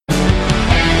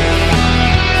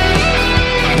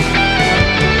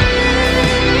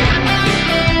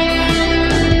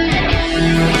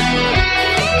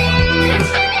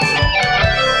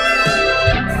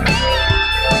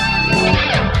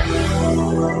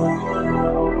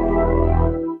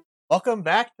welcome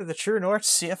back to the True North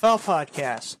CFL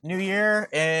podcast. New year,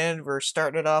 and we're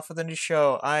starting it off with a new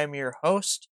show. I'm your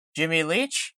host, Jimmy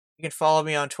Leach. You can follow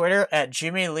me on Twitter at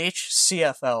Jimmy Leach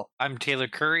CFL. I'm Taylor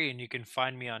Curry, and you can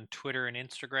find me on Twitter and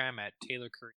Instagram at Taylor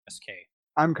Curry SK.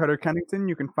 I'm Cutter Kennington.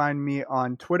 You can find me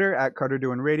on Twitter at Cutter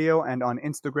Doing Radio and on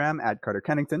Instagram at Cutter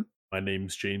Kennington. My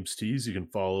name's James Tees. You can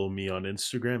follow me on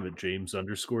Instagram at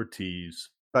James_Tees.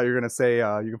 Thought you were going to say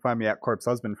you can find me at Corpse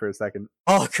Husband for a second.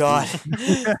 Oh, God.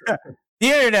 The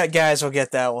internet guys will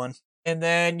get that one. And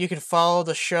then you can follow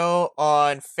the show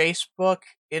on Facebook,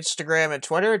 Instagram, and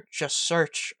Twitter. Just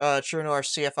search True North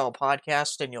CFL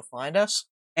podcast and you'll find us.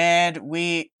 And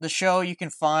the show you can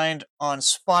find on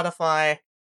Spotify,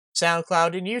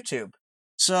 SoundCloud, and YouTube.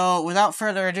 So without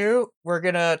further ado, we're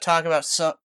going to talk about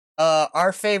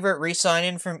our favorite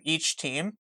re-signing from each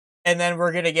team. And then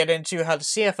we're going to get into how the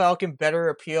CFL can better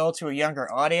appeal to a younger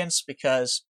audience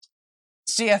because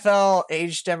CFL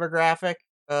age demographic,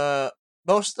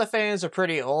 most of the fans are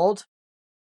pretty old.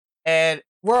 And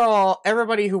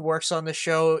everybody who works on the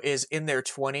show is in their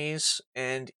 20s.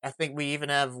 And I think we even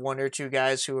have one or two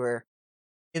guys who are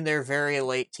in their very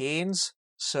late teens.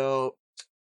 So,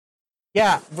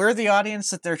 yeah, we're the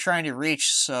audience that they're trying to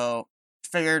reach. So,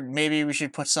 figured maybe we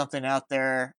should put something out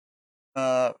there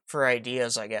for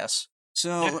ideas, I guess.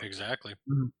 So yeah, exactly.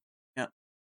 Yeah.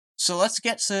 So let's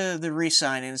get to the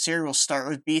re-signings here. We'll start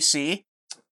with BC.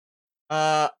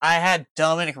 I had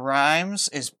Dominic Rhymes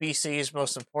is BC's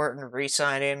most important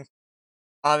re-signing.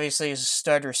 Obviously, he's a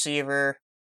stud receiver.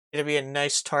 It'll be a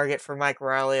nice target for Mike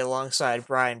Riley alongside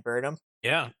Brian Burnham.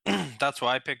 Yeah, that's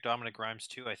why I picked Dominic Rhymes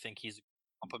too. I think he's a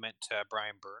compliment to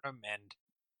Brian Burnham, and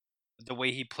the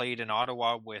way he played in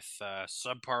Ottawa with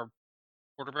subpar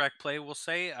quarterback play, we'll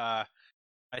say, I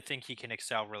think he can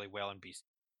excel really well in BC.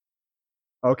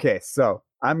 Okay, so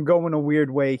I'm going a weird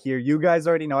way here. You guys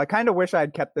already know. I kind of wish I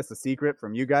had kept this a secret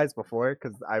from you guys before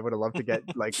because I would have loved to get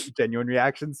like genuine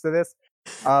reactions to this.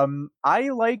 I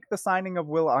like the signing of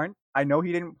Will Arndt. I know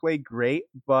he didn't play great,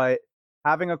 but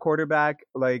having a quarterback,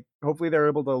 like hopefully they're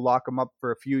able to lock him up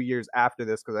for a few years after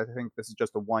this because I think this is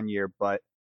just a 1 year, but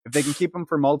if they can keep him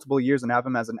for multiple years and have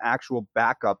him as an actual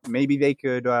backup, maybe they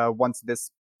could, once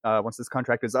this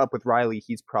contract is up with Riley,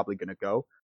 he's probably going to go.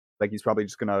 Like, he's probably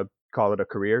just going to call it a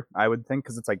career, I would think,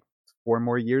 because it's like 4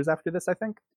 more years after this, I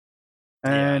think.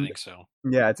 And, yeah, I think so.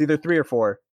 Yeah, it's either 3 or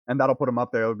 4, and that'll put him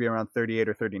up there. It'll be around 38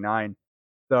 or 39.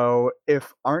 So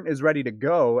if Arndt is ready to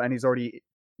go and he's already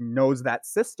knows that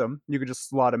system, you could just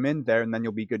slot him in there, and then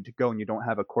you'll be good to go, and you don't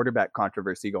have a quarterback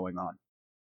controversy going on.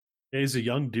 Yeah, he's a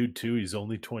young dude too. He's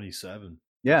only 27.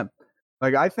 Yeah,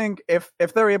 like I think if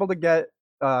they're able to get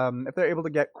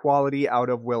quality out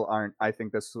of Will Arndt, I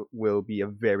think this will be a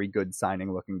very good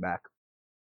signing looking back.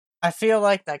 I feel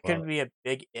like that could be a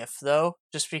big if though,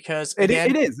 just because it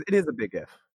is a big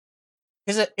if.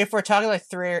 Because if we're talking like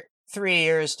 3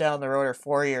 years down the road or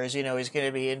 4 years, he's going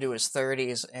to be into his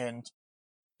 30s, and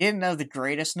he didn't have the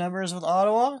greatest numbers with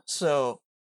Ottawa, so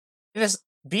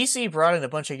BC brought in a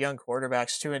bunch of young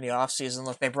quarterbacks too in the offseason.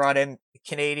 Look, they brought in the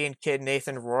Canadian kid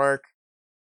Nathan Rourke,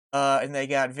 and they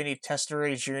got Vinny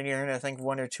Testaverde Jr. and I think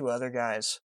 1 or 2 other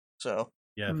guys. So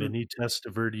yeah, Vinny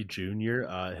Testaverde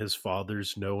Jr. His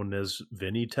father's known as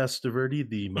Vinny Testaverde,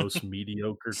 the most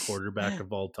mediocre quarterback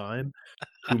of all time,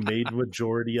 who made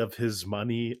majority of his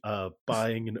money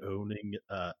buying and owning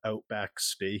Outback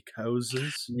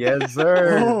Steakhouses. Yes,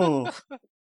 sir.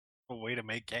 A way to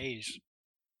make cash.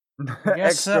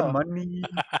 Extra money.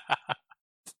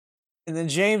 And then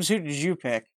James, who did you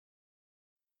pick?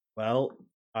 Well,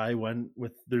 I went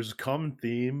with there's a common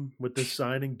theme with this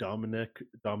signing, Dominic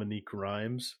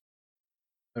Rhymes.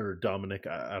 Or Dominic,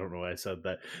 I don't know why I said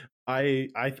that. I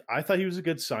thought he was a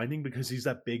good signing because he's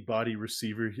that big body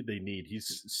receiver they need.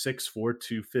 He's 6'4",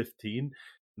 215.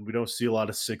 And we don't see a lot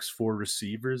of 6'4"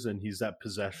 receivers, and he's that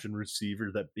possession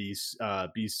receiver that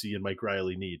BC and Mike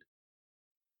Riley need.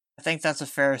 I think that's a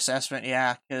fair assessment,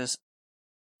 yeah, because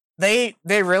they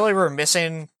really were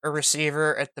missing a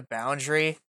receiver at the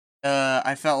boundary.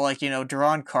 I felt like,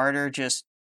 Deron Carter just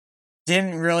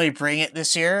didn't really bring it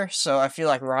this year, so I feel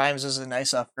like Rhymes is a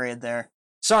nice upgrade there.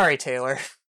 Sorry, Taylor.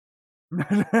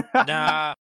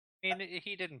 Nah, I mean,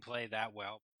 he didn't play that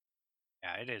well.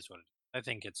 Yeah, it is what it is. I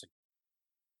think it's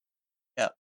Yeah.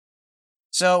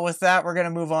 So with that, we're going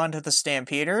to move on to the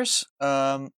Stampeders.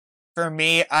 For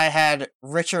me, I had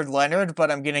Richard Leonard,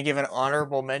 but I'm going to give an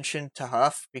honorable mention to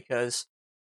Huff because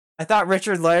I thought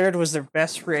Richard Leonard was their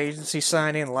best free agency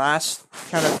signing last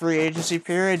kind of free agency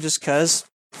period just because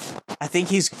I think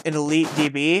he's an elite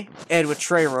DB, and with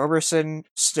Trey Roberson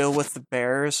still with the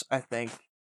Bears, I think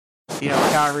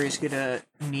Calgary's going to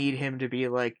need him to be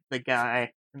like the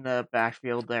guy in the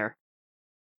backfield there.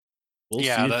 We'll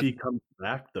Yeah, see if he comes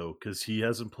back though, because he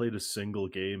hasn't played a single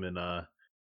game and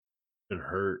been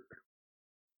hurt.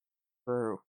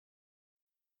 True.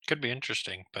 could be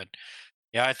interesting. But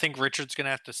yeah, I think Richard's gonna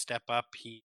have to step up.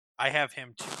 I have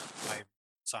him too by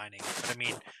signing. But I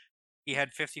mean, he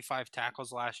had 55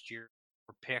 tackles last year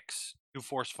for picks, 2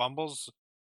 forced fumbles.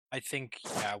 I think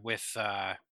with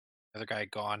the other guy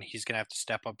gone, he's gonna have to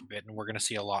step up a bit, and we're gonna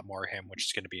see a lot more of him, which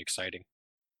is gonna be exciting.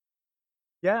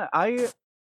 Yeah,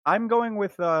 I'm going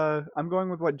with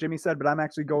what Jimmy said, but I'm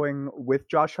actually going with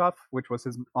Josh Huff, which was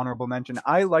his honorable mention.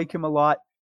 I like him a lot.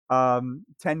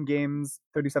 10 games,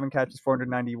 37 catches,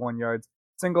 491 yards,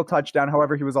 single touchdown.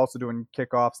 However, he was also doing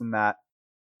kickoffs and that.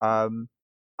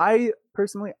 I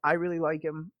personally, I really like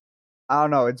him. I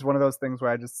don't know. It's one of those things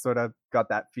where I just sort of got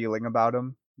that feeling about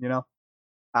him. You know,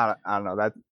 I don't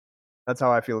know. That's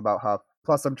how I feel about Huff.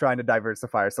 Plus, I'm trying to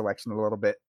diversify our selection a little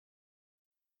bit.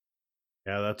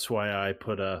 Yeah, that's why I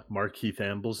put Markeith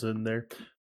Ambles in there.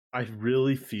 I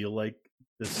really feel like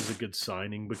this is a good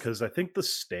signing because I think the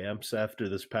Stamps after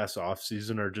this past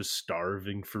offseason are just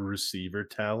starving for receiver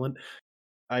talent.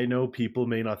 I know people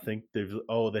may not think they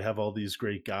have all these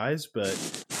great guys,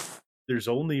 but there's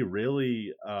only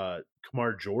really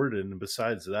Kamar Jordan. And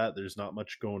besides that, there's not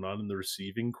much going on in the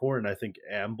receiving core. And I think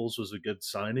Ambles was a good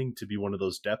signing to be one of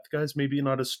those depth guys. Maybe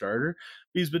not a starter.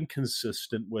 He's been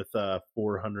consistent with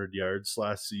 400 yards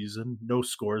last season. No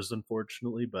scores,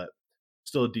 unfortunately, but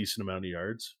still a decent amount of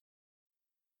yards.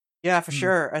 Yeah, for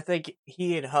sure. I think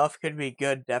he and Huff could be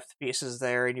good depth pieces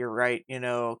there, and you're right.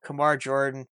 Kamar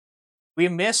Jordan, we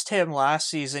missed him last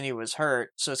season. He was hurt,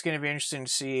 so it's going to be interesting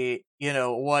to see,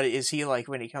 what is he like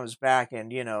when he comes back.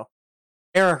 And,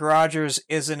 Eric Rogers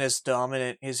isn't as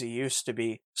dominant as he used to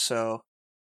be, so.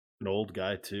 An old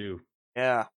guy, too.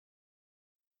 Yeah.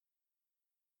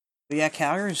 But yeah,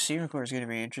 Calgary's receiving core is going to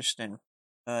be interesting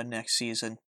next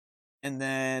season. And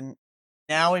then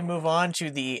now we move on to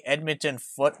the Edmonton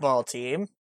football team.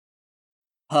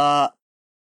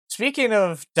 Speaking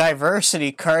of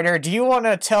diversity, Carter, do you want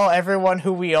to tell everyone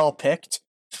who we all picked?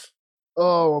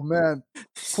 Oh man,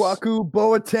 Kwaku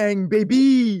Boateng,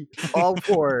 baby, all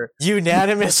four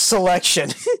unanimous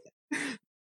selection.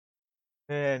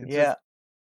 And yeah,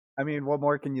 I mean, what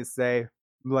more can you say?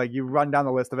 Like, you run down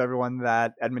the list of everyone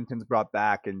that Edmonton's brought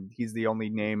back, and he's the only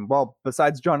name. Well,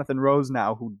 besides Jonathan Rose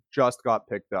now, who just got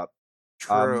picked up.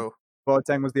 True.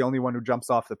 Boateng was the only one who jumps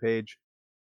off the page.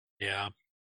 Yeah.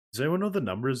 Does anyone know the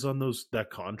numbers on that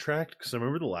contract? Because I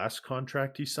remember the last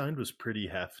contract he signed was pretty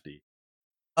hefty.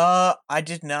 I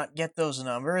did not get those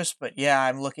numbers, but yeah,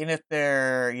 I'm looking at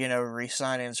their,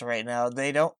 re-signings right now.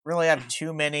 They don't really have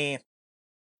too many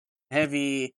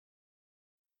heavy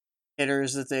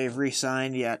hitters that they've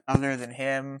re-signed yet, other than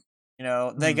him.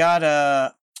 They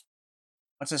got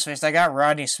what's his face? They got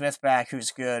Rodney Smith back, who's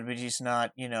good, but he's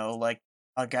not, like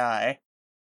a guy.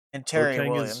 And Terry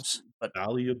Boateng Williams, but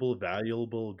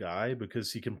valuable guy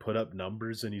because he can put up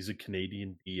numbers, and he's a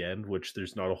Canadian D-end, which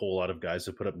there's not a whole lot of guys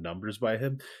that put up numbers by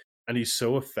him. And he's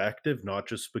so effective, not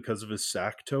just because of his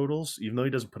sack totals, even though he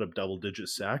doesn't put up double-digit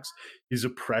sacks. He's a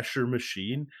pressure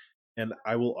machine, and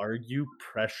I will argue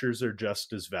pressures are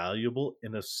just as valuable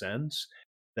in a sense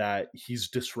that he's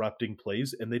disrupting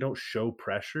plays, and they don't show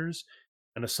pressures.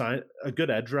 And a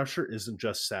good edge rusher isn't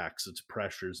just sacks; it's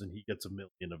pressures, and he gets 1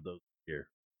 million of those a year.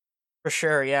 For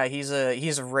sure, yeah, he's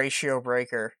a ratio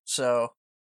breaker, so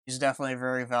he's definitely a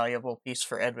very valuable piece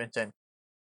for Edmonton.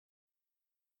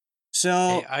 So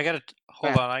hey, I gotta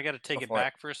hold on. I gotta take it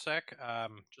back for a sec.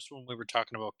 Just when we were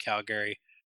talking about Calgary,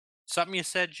 something you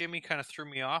said, Jimmy, kind of threw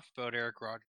me off about Eric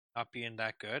Rogers not being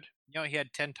that good. He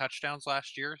had 10 touchdowns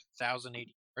last year,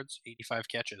 1,080 yards, 85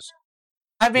 catches.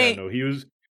 I mean, he was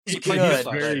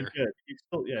very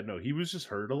good. He was just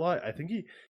hurt a lot. I think he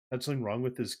had something wrong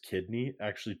with his kidney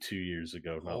actually 2 years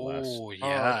ago, not last. Oh,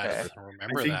 yeah. okay. I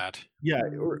remember that. Yeah,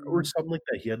 or something like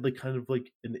that. He had kind of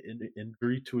an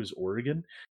injury to his organ.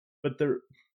 But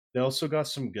they also got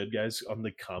some good guys on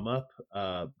the come up.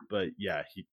 But yeah,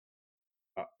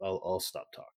 I'll stop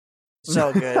talking. It's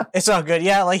all good. It's all good.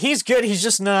 Yeah, he's good. He's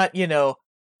just not,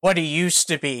 what he used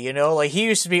to be, he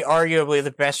used to be arguably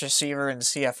the best receiver in the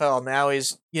CFL. Now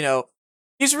he's,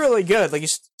 he's really good.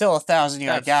 He's still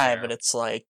 1,000-yard guy, fair. But it's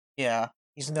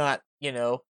he's not, he's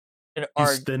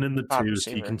thin in the tooth.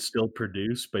 Receiver. He can still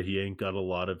produce, but he ain't got a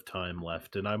lot of time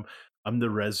left. And I'm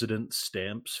the resident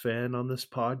Stamps fan on this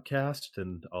podcast,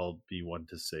 and I'll be one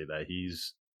to say that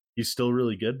he's still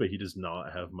really good, but he does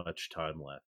not have much time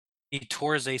left. He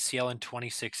tore his ACL in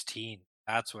 2016.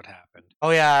 That's what happened.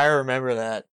 Oh yeah, I remember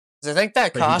that. I think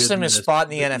that cost him his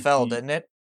spot in the NFL, didn't it?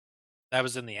 That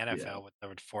was in the NFL with the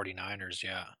 49ers,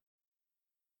 yeah.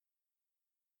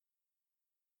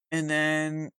 And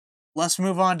then let's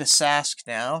move on to Sask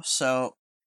now. So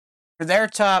for their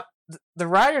top, the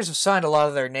Riders have signed a lot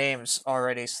of their names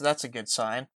already, so that's a good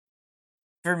sign.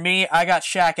 For me, I got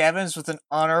Shaq Evans with an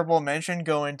honorable mention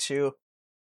going to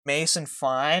Mason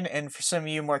Fine. And for some of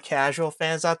you more casual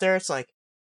fans out there, it's like,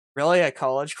 really, a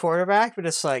college quarterback? But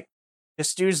it's like,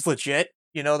 this dude's legit.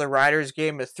 You know, the Riders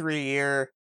gave him a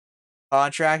 3-year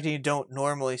contract, and you don't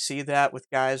normally see that with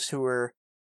guys who are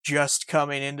just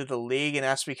coming into the league, and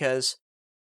that's because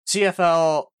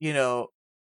CFL, you know,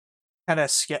 kind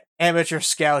of amateur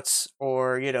scouts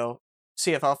or, you know,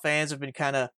 CFL fans have been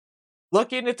kind of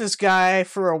looking at this guy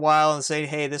for a while and saying,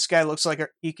 hey, this guy looks like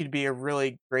he could be a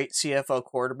really great CFL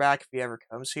quarterback if he ever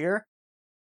comes here.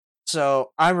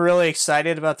 So I'm really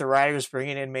excited about the Riders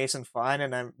bringing in Mason Fine,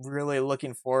 and I'm really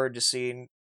looking forward to seeing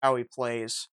how he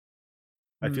plays.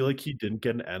 I feel like he didn't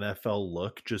get an NFL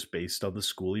look just based on the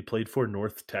school he played for,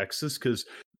 North Texas, because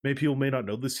maybe people may not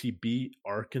know this. He beat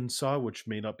Arkansas, which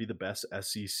may not be the best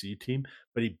SEC team,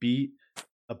 but he beat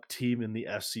a team in the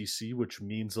SEC, which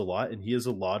means a lot. And he has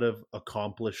a lot of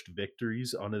accomplished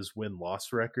victories on his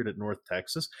win-loss record at North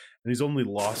Texas, and he's only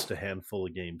lost a handful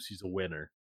of games. He's a winner.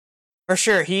 For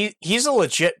sure, he's a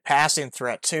legit passing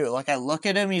threat too. Like, I look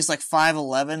at him, he's like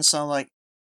 5'11", so I'm like,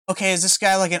 okay, is this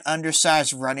guy like an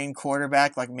undersized running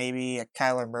quarterback, like maybe a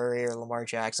Kyler Murray or Lamar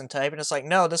Jackson type? And it's like,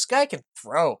 no, this guy can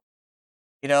throw.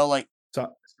 You know, like,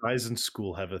 size in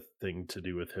school have a thing to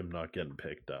do with him not getting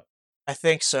picked up. I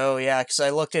think so, yeah, because I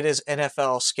looked at his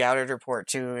NFL scouted report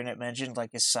too, and it mentioned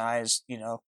like his size, you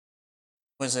know,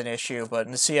 was an issue. But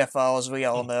in the CFL, as we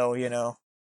all know, you know,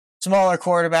 smaller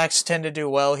quarterbacks tend to do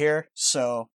well here.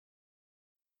 So,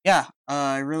 yeah,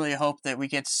 I really hope that we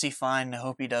get to see Fine. I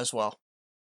hope he does well.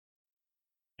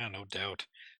 Yeah, no doubt.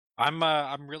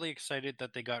 I'm really excited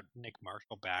that they got Nick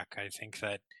Marshall back. I think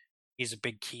that he's a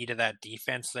big key to that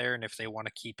defense there, and if they want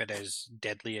to keep it as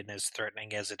deadly and as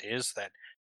threatening as it is, that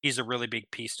he's a really big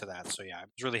piece to that. So yeah, I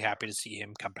was really happy to see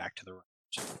him come back to the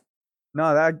Rams. No,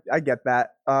 I get that.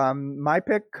 My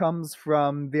pick comes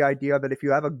from the idea that if you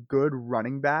have a good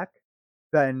running back,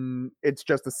 then it's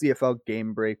just a CFL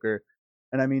game breaker.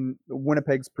 And I mean,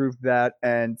 Winnipeg's proved that,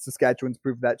 and Saskatchewan's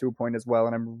proved that to a point as well.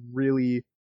 And I'm really,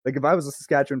 like, if I was a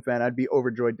Saskatchewan fan, I'd be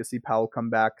overjoyed to see Powell come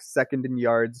back, second in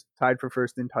yards, tied for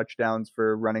first in touchdowns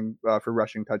for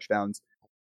rushing touchdowns.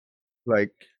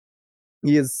 Like,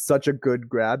 he is such a good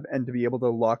grab, and to be able to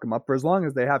lock him up for as long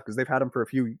as they have, because they've had him for a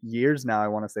few years now, I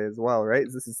want to say as well, right?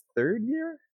 Is this his third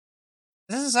year?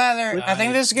 This is either, I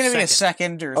think this is going to be a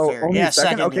second or third. Only yeah,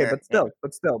 second? Okay, year.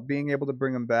 but still, being able to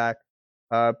bring him back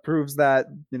proves that,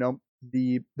 you know,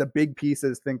 the big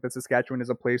pieces think that Saskatchewan is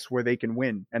a place where they can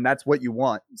win, and that's what you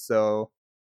want. So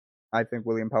I think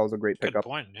William Powell's a great pickup. Good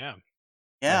point, yeah.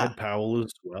 Yeah. I had Powell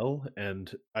as well,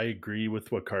 and I agree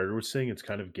with what Carter was saying. It's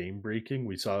kind of game breaking.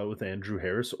 We saw it with Andrew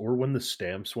Harris, or when the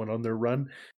Stamps went on their run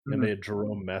and they had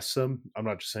Jerome Messam. I'm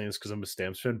not just saying this because I'm a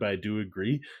Stamps fan, but I do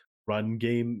agree. Run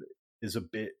game is a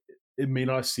bit. It may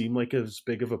not seem like as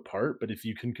big of a part, but if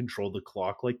you can control the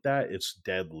clock like that, it's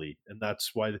deadly, and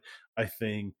that's why I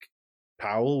think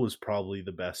Powell was probably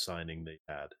the best signing they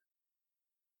had.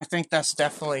 I think that's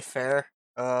definitely fair.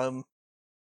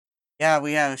 Yeah,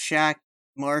 we have Shaq,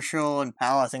 Marshall, and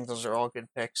Powell. I think those are all good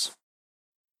picks.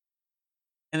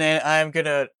 And then I'm going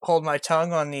to hold my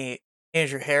tongue on the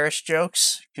Andrew Harris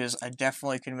jokes, because I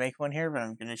definitely could make one here, but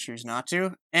I'm going to choose not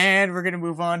to. And we're going to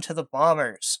move on to the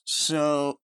Bombers.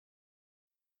 So,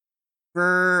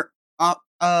 for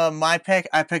my pick,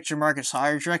 I picked Jamarcus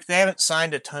Hardrick. They haven't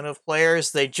signed a ton of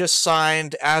players. They just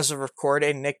signed, as of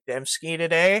recording, Nick Dembski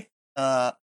today.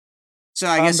 So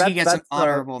I guess he gets an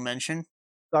honorable mention.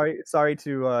 Sorry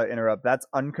to interrupt. That's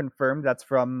unconfirmed. That's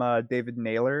from David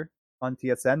Naylor on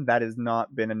TSN. That has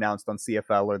not been announced on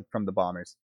CFL or from the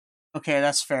Bombers. Okay,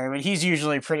 that's fair, but he's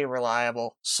usually pretty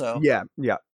reliable. So yeah.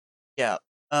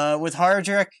 With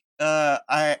Hardrick,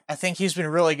 I think he's been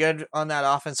really good on that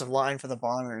offensive line for the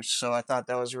Bombers. So I thought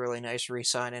that was a really nice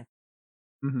re-signing.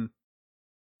 Mm-hmm.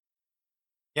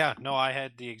 Yeah, no, I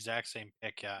had the exact same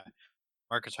pick.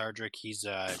 Marcus Hardrick, he's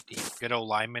a good old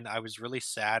lineman. I was really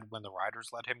sad when the Riders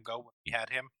let him go when we had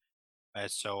him.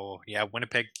 So, yeah,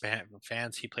 Winnipeg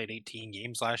fans, he played 18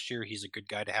 games last year. He's a good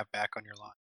guy to have back on your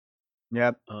line.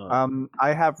 Yep.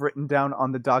 I have written down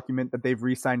on the document that they've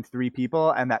re-signed 3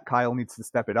 people and that Kyle needs to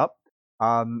step it up.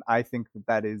 I think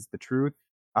that is the truth.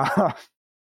 I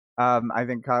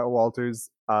think Kyle Walters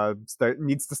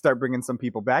needs to start bringing some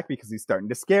people back because he's starting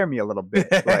to scare me a little bit.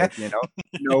 Like, you know,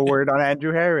 no word on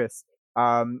Andrew Harris.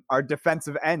 Our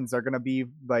defensive ends are going to be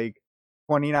like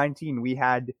 2019. We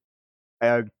had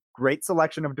a great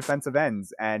selection of defensive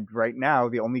ends. And right now,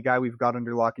 the only guy we've got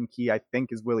under lock and key, I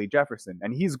think, is Willie Jefferson.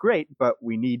 And he's great, but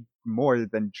we need more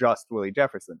than just Willie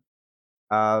Jefferson.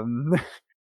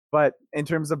 But in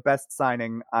terms of best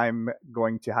signing, I'm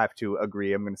going to have to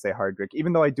agree. I'm going to say Hardrick,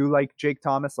 even though I do like Jake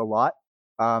Thomas a lot.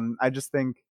 I just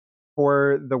think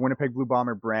for the Winnipeg Blue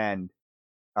Bomber brand,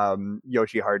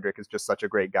 Yoshi Hardrick is just such a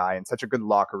great guy and such a good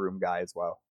locker room guy as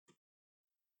well.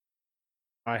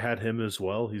 I had him as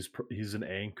well. He's an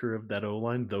anchor of that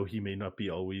O-line, though he may not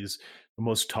be always the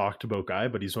most talked about guy,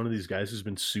 but he's one of these guys who's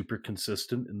been super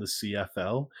consistent in the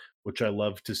CFL, which I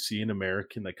love to see an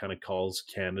American that kind of calls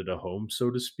Canada home, so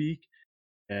to speak,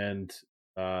 and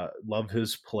love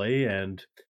his play. And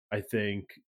I think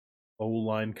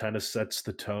O-line kind of sets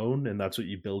the tone, and that's what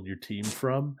you build your team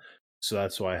from. So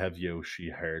that's why I have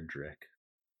Yoshi Hardrick.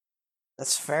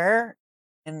 That's fair.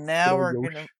 And now we're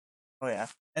Yoshi. gonna. Oh yeah,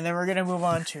 and then we're gonna move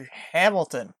on to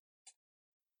Hamilton.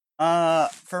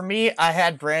 For me, I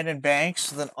had Brandon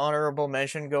Banks with an honorable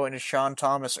mention going to Sean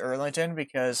Thomas Erlington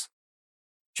because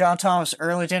Sean Thomas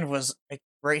Erlington was a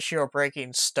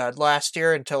ratio-breaking stud last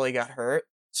year until he got hurt.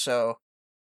 So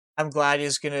I'm glad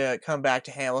he's gonna come back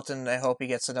to Hamilton, and I hope he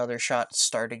gets another shot to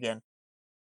start again.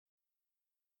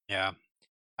 Yeah,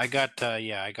 we're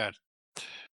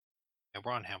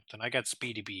on Hamilton. I got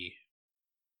Speedy B.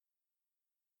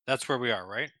 That's where we are,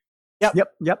 right? Yep.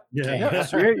 Yeah.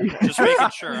 Just making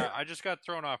sure. I just got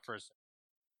thrown off for a second.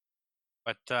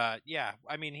 But yeah,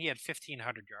 I mean, he had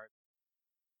 1,500 yards,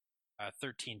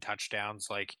 13 touchdowns.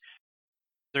 Like,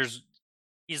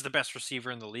 he's the best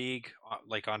receiver in the league.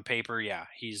 Like on paper, yeah,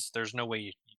 there's no way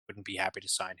you wouldn't be happy to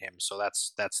sign him. So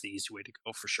that's the easy way to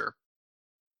go for sure.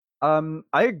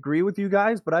 I agree with you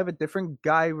guys, but I have a different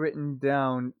guy written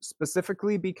down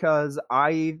specifically because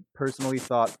I personally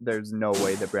thought there's no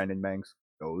way that Brandon Banks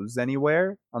goes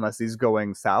anywhere unless he's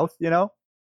going south, you know?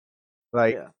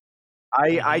 Like, Yeah.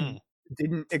 I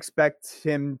didn't expect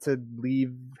him to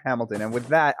leave Hamilton. And with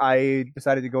that, I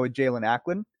decided to go with Jalen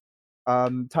Acklin.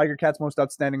 Tiger Cats most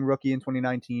outstanding rookie in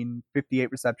 2019,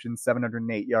 58 receptions,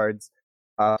 708 yards,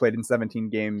 played in 17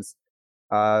 games.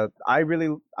 I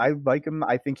like him.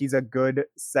 I think he's a good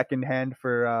second hand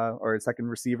or a second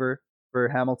receiver for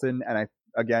Hamilton. And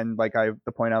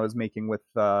the point I was making with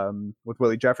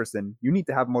Willie Jefferson, you need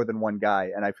to have more than one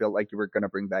guy. And I feel like you were going to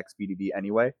bring back Speedy B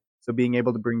anyway. So being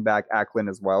able to bring back Acklin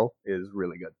as well is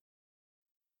really good.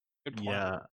 Good point.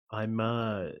 Yeah, I'm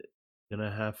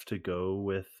gonna have to go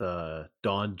with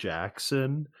Don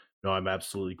Jackson. No, I'm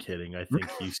absolutely kidding. I think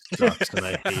he sucks, and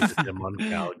I hated him on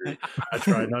Calgary. I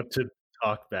try not to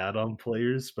talk bad on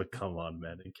players, but come on,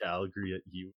 man, in Calgary,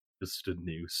 you just a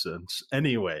nuisance.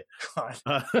 Anyway,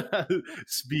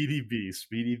 Speedy B's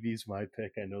my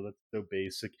pick. I know that's so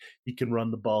basic. He can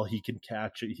run the ball, he can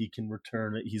catch it, he can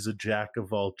return it. He's a jack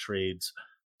of all trades.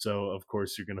 So of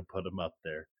course you're gonna put him up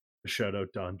there. Shout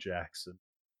out Don Jackson.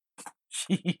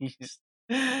 Jeez.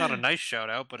 Not a nice shout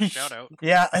out, but a shout out.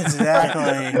 Yeah,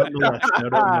 exactly.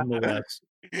 Shout out nonetheless.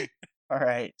 All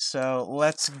right, so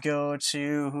let's go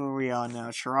to who are we on now?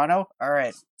 Toronto? All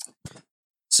right.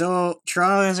 So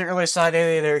Toronto hasn't really signed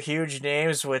any of their huge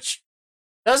names, which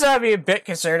does have me a bit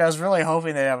concerned. I was really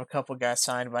hoping they'd have a couple guys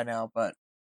signed by now, but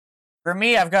for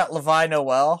me, I've got Levi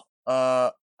Noel.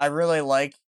 I really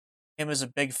like him as a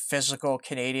big physical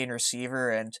Canadian receiver,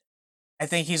 and I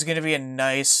think he's going to be a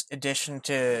nice addition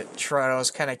to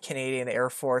Toronto's kind of Canadian Air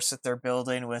Force that they're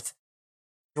building with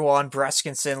Juwan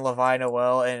Breskinson, Levi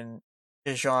Noel, and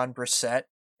Dejon Brissett.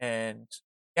 And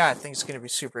yeah, I think it's going to be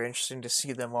super interesting to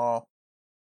see them all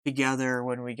together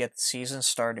when we get the season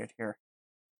started here.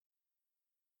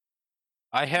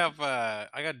 I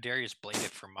got Darius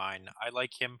Blaylock for mine. I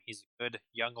like him. He's a good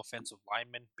young offensive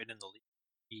lineman. Been in the league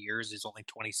for years. He's only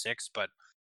 26, but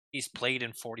he's played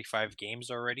in 45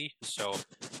 games already. So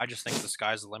I just think the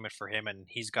sky's the limit for him, and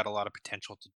he's got a lot of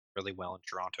potential to do really well in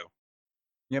Toronto.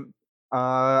 Yep.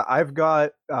 I've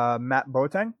got Matt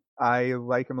Boateng. I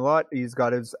like him a lot. He's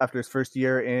got after his first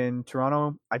year in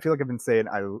Toronto. I feel like I've been saying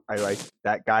I like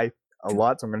that guy a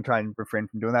lot, so I'm going to try and refrain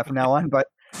from doing that from now on. But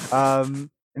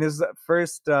in his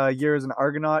first year as an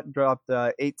Argonaut, dropped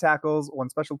 8 tackles, 1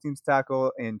 special teams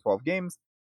tackle in 12 games.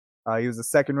 He was a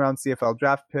second-round CFL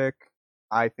draft pick.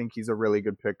 I think he's a really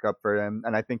good pickup for him,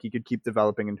 and I think he could keep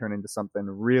developing and turn into something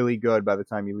really good by the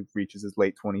time he reaches his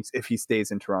late 20s if he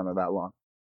stays in Toronto that long.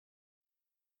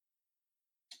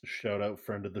 Shout out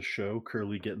friend of the show,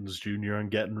 Curly Gittins Jr. on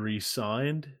getting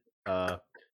re-signed.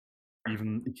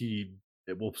 Even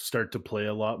it will start to play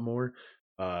a lot more.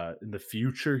 In the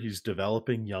future, he's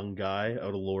developing young guy out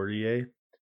of Laurier.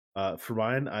 For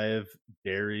mine, I have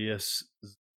Darius.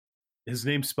 his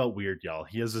name's spelled weird, y'all.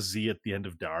 He has a Z at the end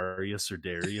of Darius or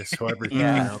Darius, however you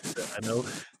Yeah. pronounce it. I know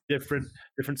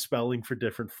different spelling for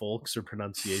different folks or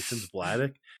pronunciations.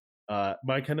 Vladik.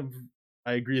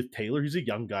 I agree with Taylor. He's a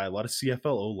young guy. A lot of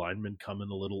CFL linemen come in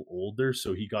a little older,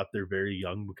 so he got there very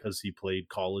young because he played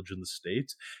college in the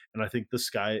States. And I think the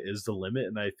sky is the limit.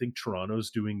 And I think Toronto's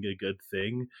doing a good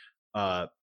thing,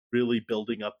 really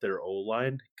building up their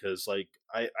O-line, because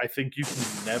I think you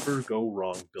can never go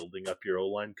wrong building up your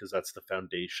O-line, because that's the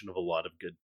foundation of a lot of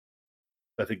good.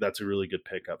 I think that's a really good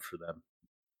pickup for them.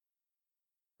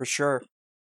 For sure.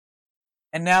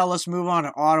 And now let's move on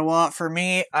to Ottawa. For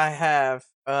me, I have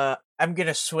I'm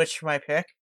gonna switch my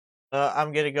pick.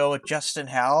 I'm gonna go with Justin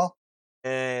Howell,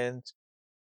 and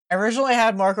I originally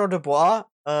had Marco Dubois.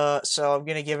 So I'm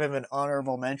gonna give him an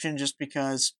honorable mention just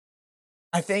because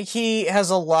I think he has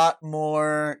a lot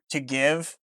more to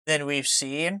give than we've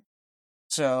seen.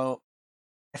 So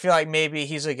I feel like maybe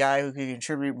he's a guy who could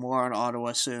contribute more on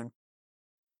Ottawa soon.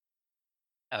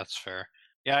 That's fair.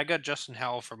 Yeah, I got Justin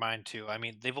Howell for mine too. I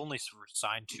mean, they've only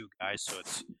signed 2 guys, so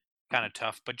it's kind of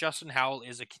tough. But Justin Howell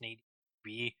is a Canadian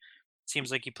B.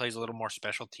 Seems like he plays a little more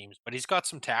special teams, but he's got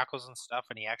some tackles and stuff,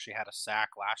 and he actually had a sack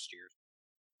last year.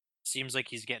 Seems like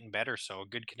he's getting better, so a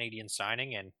good Canadian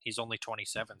signing, and he's only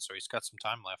 27, so he's got some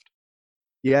time left.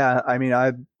 Yeah, I mean,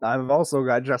 I've also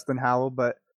got Justin Howell,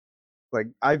 but like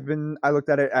I looked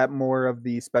at it at more of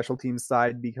the special teams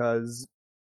side, because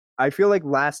I feel like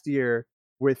last year,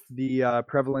 with the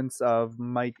prevalence of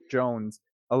Mike Jones,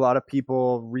 a lot of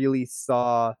people really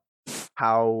saw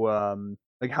how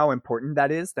important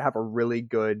that is to have a really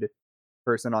good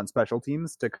person on special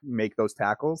teams to make those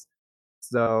tackles.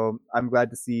 So I'm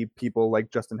glad to see people like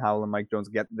Justin Howell and Mike Jones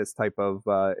get this type of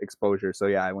exposure. So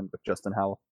yeah, I went with Justin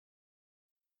Howell.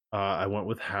 I went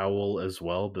with Howell as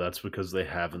well, but that's because they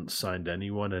haven't signed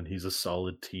anyone, and he's a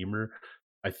solid teamer.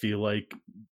 I feel like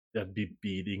I'd be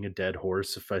beating a dead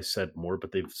horse if I said more,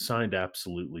 but they've signed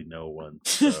absolutely no one.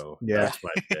 So Yeah. that's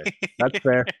my pick. That's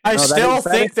fair. I No, that still is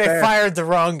think they fair. fired the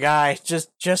wrong guy.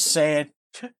 Just saying.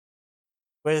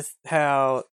 With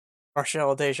how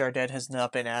Marcel Desjardins has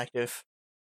not been active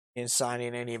in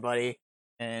signing anybody,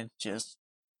 and just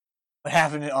what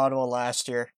happened in Ottawa last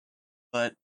year.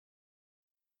 But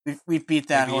we beat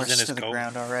that Maybe he's in horse his to the coat.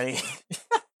 ground already.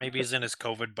 Maybe he's in his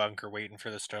COVID bunker waiting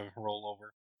for this to roll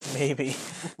over. Maybe.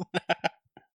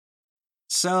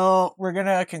 So we're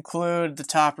gonna conclude the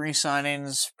top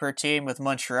re-signings per team with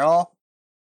Montreal.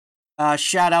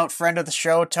 Shout out friend of the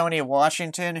show Tony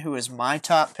Washington, who is my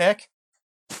top pick,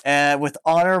 with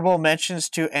honorable mentions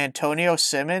to Antonio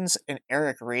Simmons and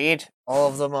Eric Reed, all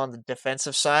of them on the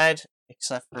defensive side,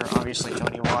 except for obviously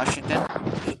Tony Washington.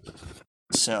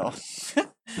 So,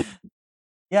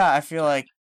 yeah, I feel like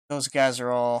those guys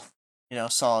are all,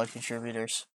 solid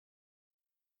contributors.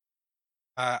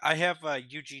 I have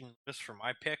Eugene Lewis for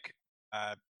my pick.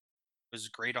 Was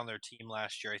great on their team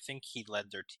last year. I think he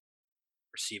led their team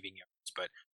receiving yards, but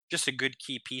just a good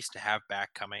key piece to have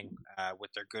back coming with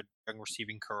their good young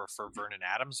receiving core for Vernon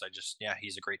Adams.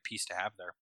 He's a great piece to have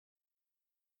there.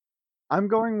 I'm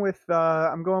going with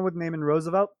Naaman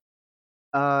Roosevelt.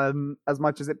 As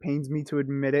much as it pains me to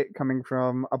admit it, coming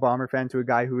from a Bomber fan to a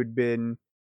guy who had been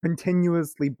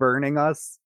continuously burning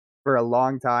us for a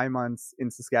long time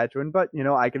in Saskatchewan, but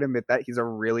I can admit that he's a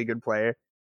really good player.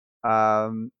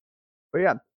 But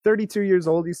yeah, 32 years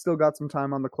old, he's still got some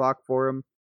time on the clock for him.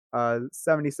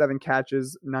 77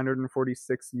 catches,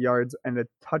 946 yards, and a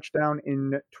touchdown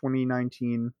in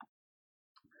 2019.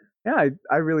 Yeah,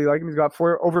 I really like him. He's got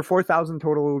over 4,000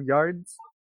 total yards.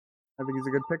 I think he's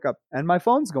a good pickup. And my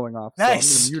phone's going off.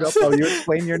 Nice. So I'm going to mute up while you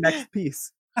explain your next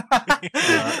piece.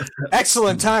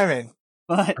 Excellent timing.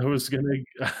 But I was gonna.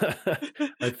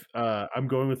 I'm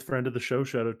going with friend of the show.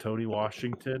 Shout out Tony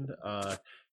Washington.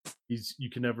 You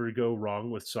can never go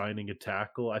wrong with signing a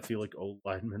tackle. I feel like old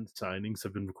lineman signings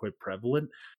have been quite prevalent.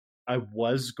 I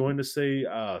was going to say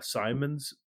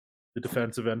Simons, the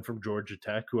defensive end from Georgia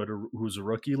Tech, who was a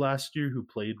rookie last year, who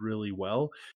played really well.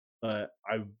 I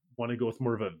want to go with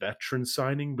more of a veteran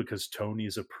signing because Tony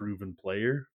is a proven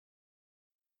player.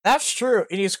 that's true.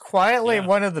 And he's quietly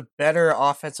one of the better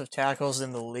offensive tackles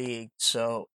in the league.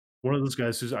 So one of those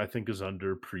guys who I think is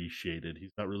underappreciated.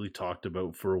 He's not really talked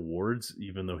about for awards,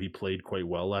 even though he played quite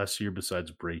well last year,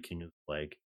 besides breaking his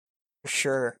leg. for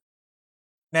sure.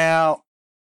 Now,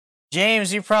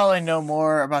 James, you probably know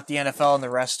more about the NFL than the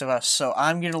rest of us, so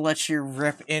I'm going to let you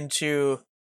rip into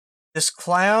this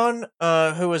clown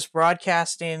who was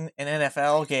broadcasting an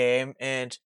NFL game,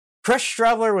 and Chris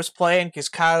Streveler was playing because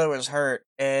Kyler was hurt,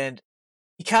 and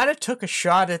he kind of took a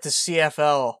shot at the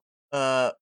CFL.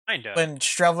 Kinda. when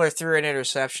Strevler threw an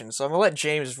interception. So I'm gonna let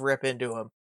James rip into him.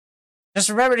 Just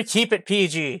remember to keep it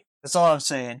PG. That's all I'm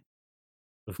saying.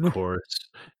 Of course.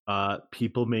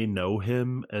 People may know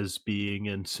him as being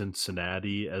in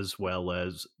Cincinnati as well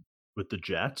as with the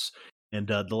Jets. And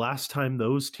the last time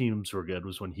those teams were good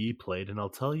was when he played. And I'll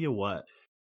tell you what,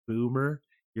 Boomer,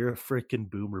 you're a freaking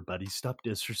boomer, buddy. Stop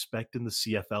disrespecting the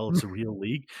CFL. It's a real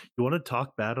league. You want to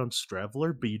talk bad on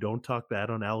Strevler, but you don't talk bad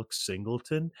on Alex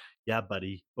Singleton? Yeah,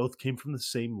 buddy. Both came from the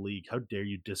same league. How dare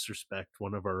you disrespect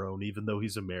one of our own, even though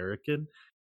he's American?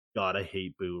 God, I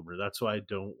hate Boomer. That's why I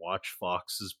don't watch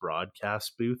Fox's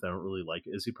broadcast booth. I don't really like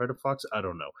it. Is he part of Fox? I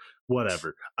don't know.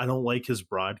 Whatever. I don't like his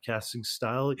broadcasting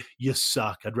style. You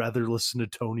suck. I'd rather listen to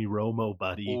Tony Romo,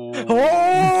 buddy.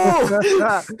 Oh!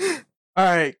 All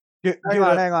right. Hang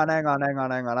on.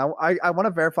 I want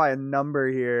to verify a number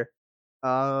here.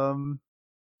 Where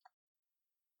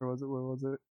was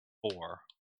it?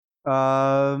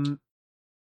 4.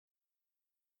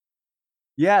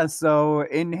 Yeah, so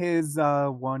in his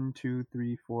 1, 2,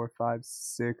 3, 4, 5,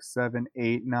 6, 7,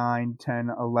 8, 9, 10,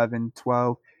 11,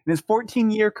 12. In his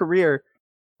 14-year career,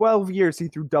 12 years he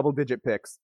threw double-digit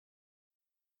picks.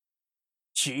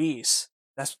 Jeez.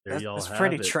 That's There y'all that's have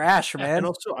pretty it. trash, man. And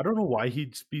also, I don't know why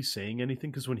he'd be saying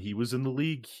anything, because when he was in the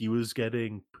league, he was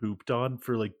getting pooped on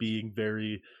for like being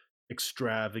very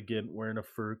extravagant, wearing a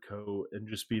fur coat, and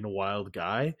just being a wild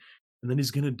guy. And then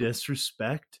he's gonna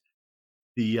disrespect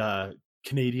the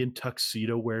Canadian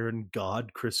tuxedo wearing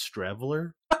god Chris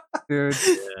Strevler. Dude,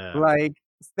 Yeah. like,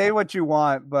 say what you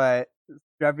want, but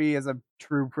Strevy is a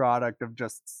true product of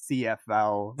just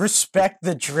CFL. Respect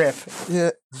the drip. Yeah.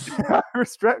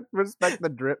 respect the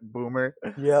drip, Boomer.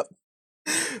 Yep.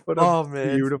 What a Oh man.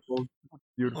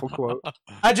 beautiful quote.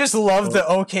 I just love the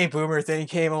OK Boomer thing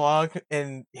came along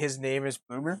and his name is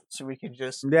Boomer, so we can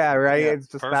just Yeah, right? Yeah, It's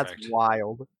just, perfect. that's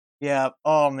wild. yeah.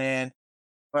 Oh man.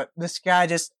 But this guy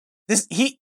just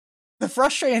the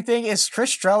frustrating thing is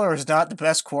Chris Streller is not the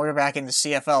best quarterback in the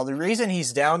CFL. The reason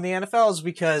he's down in the NFL is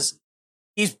because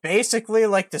he's basically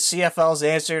like the CFL's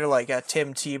answer to like a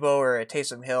Tim Tebow or a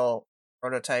Taysom Hill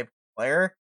prototype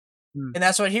player. Hmm. And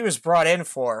that's what he was brought in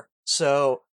for.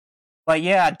 So, but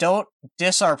yeah, don't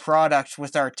diss our product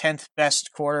with our 10th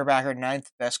best quarterback or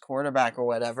 9th best quarterback or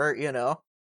whatever, you know?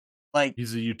 Like,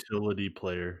 He's a utility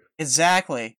player.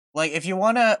 exactly. Like,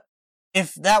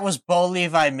 if that was Bo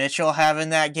Levi Mitchell having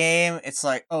that game, it's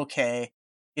like, okay,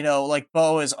 you know, like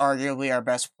Bo is arguably our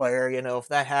best player, you know, if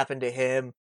that happened to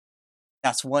him,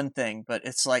 that's one thing, but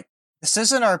it's like, this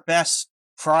isn't our best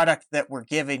product that we're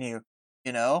giving you,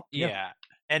 you know? Yeah.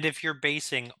 And if you're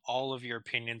basing all of your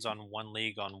opinions on one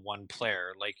league on one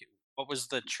player, like what was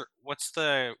the Trent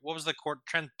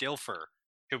Dilfer?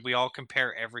 Should we all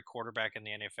compare every quarterback in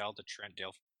the NFL to Trent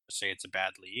Dilfer to say it's a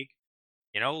bad league?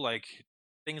 You know, like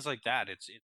things like that. It's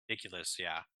ridiculous.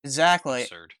 Yeah, Exactly.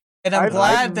 absurd. And I'm I've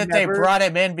glad that they never- brought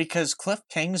him in because Cliff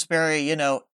Kingsbury, you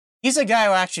know, he's a guy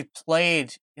who actually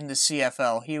played in the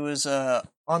CFL. He was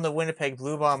on the Winnipeg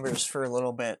Blue Bombers for a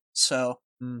little bit. So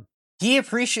Mm. he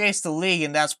appreciates the league,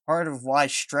 and that's part of why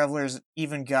Strevler's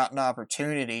even got an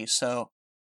opportunity. So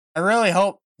I really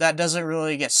hope that doesn't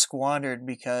really get squandered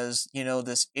because, you know,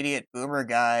 this idiot Boomer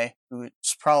guy who's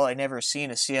probably never seen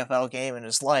a CFL game in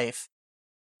his life,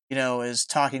 you know, is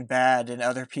talking bad and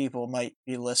other people might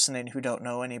be listening who don't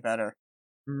know any better.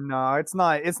 No, it's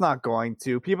not going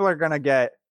to. People are gonna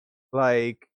get,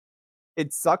 like,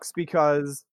 it sucks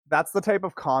because that's the type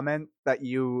of comment that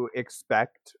you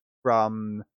expect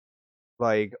from,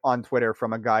 like, on Twitter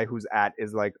from a guy whose @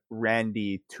 is like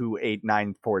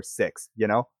Randy28946, you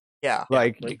know? Yeah.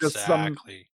 Like, just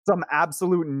Exactly. some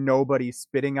absolute nobody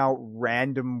spitting out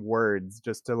random words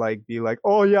just to like be like,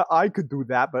 oh yeah, I could do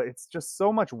that, but it's just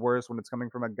so much worse when it's coming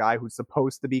from a guy who's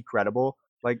supposed to be credible.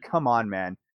 Like, come on,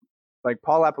 man. Like,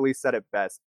 Paul Lapalisse said it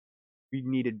best. We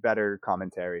needed better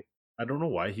commentary. I don't know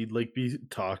why he'd like be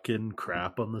talking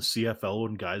crap on the CFL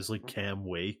when guys like Cam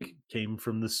Wake came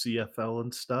from the CFL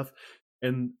and stuff.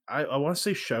 And I want to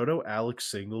say shout out Alex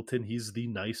Singleton. He's the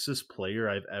nicest player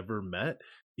I've ever met.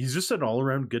 He's just an all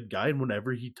around good guy. And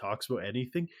whenever he talks about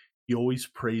anything, he always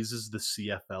praises the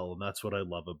CFL. And that's what I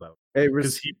love about it. Hey,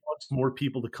 Because he wants more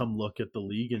people to come look at the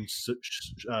league and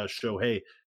show, hey,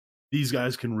 these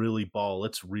guys can really ball.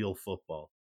 It's real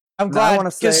football. I'm Now I glad wanna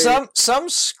because say- some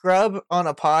scrub on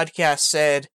a podcast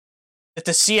said that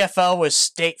the CFL was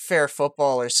state fair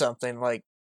football or something like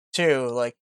too.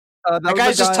 Like that was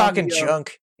guy's the just guy on talking the,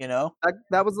 junk, you know?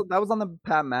 that was on the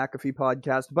Pat McAfee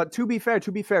podcast. But to be fair,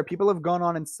 people have gone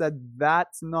on and said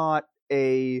that's not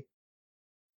a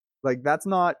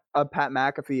Pat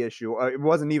McAfee issue. It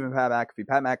wasn't even Pat McAfee.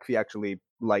 Pat McAfee actually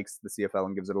likes the CFL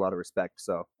and gives it a lot of respect,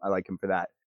 so I like him for that.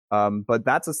 But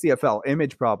that's a CFL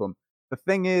image problem. The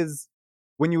thing is,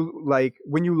 when you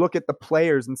look at the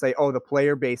players and say, oh, the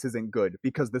player base isn't good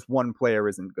because this one player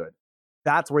isn't good,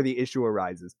 that's where the issue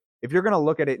arises. If you're going to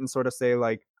look at it and sort of say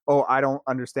like, oh, I don't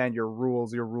understand your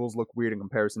rules look weird in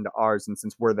comparison to ours, and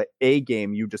since we're the A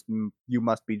game, you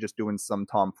must be just doing some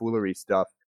tomfoolery stuff.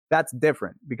 That's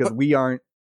different because we aren't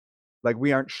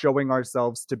showing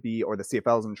ourselves to be, or the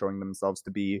CFL isn't showing themselves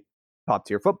to be top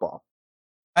tier football.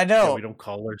 I know. Yeah, we don't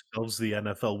call ourselves the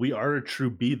NFL. We are a true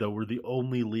B, though. We're the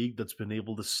only league that's been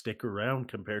able to stick around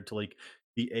compared to like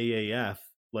the AAF.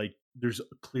 Like, there's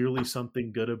clearly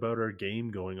something good about our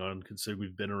game going on, considering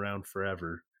we've been around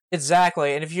forever.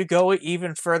 Exactly. And if you go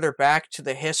even further back to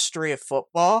the history of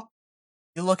football,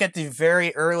 you look at the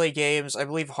very early games. I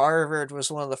believe Harvard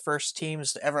was one of the first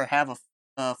teams to ever have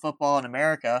a football in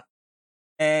America.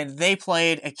 And they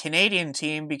played a Canadian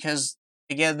team because,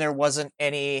 again, there wasn't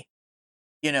any,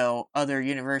 other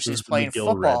universities playing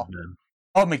McGill football. Redmen.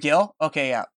 Oh, McGill? Okay,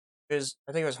 yeah. I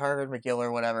think it was Harvard, McGill,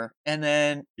 or whatever. And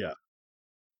then,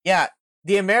 yeah,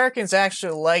 the Americans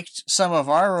actually liked some of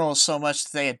our rules so much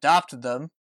that they adopted them.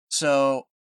 So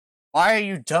why are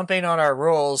you dumping on our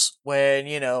rules when,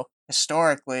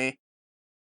 historically,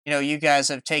 you guys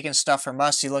have taken stuff from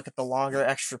us? You look at the longer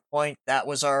extra point, that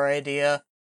was our idea.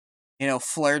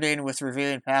 Flirting with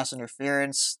reviewing pass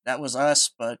interference, that was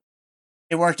us, but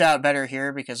it worked out better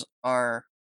here because our,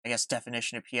 I guess,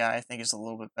 definition of PI, I think, is a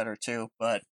little bit better too,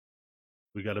 but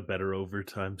we got a better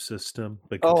overtime system.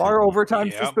 Our overtime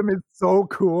system is so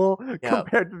cool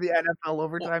compared to the NFL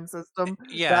overtime system.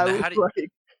 Yeah,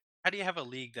 how do you have a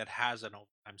league that has an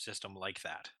overtime system like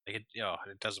that? Like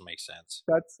it doesn't make sense.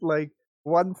 That's like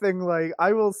one thing. Like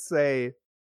I will say,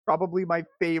 probably my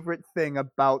favorite thing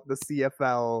about the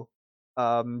CFL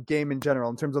game in general,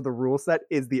 in terms of the rule set,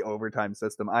 is the overtime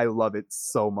system. I love it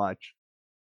so much.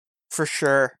 For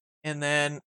sure. And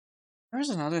then there's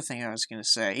another thing I was gonna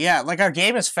say. Yeah, like our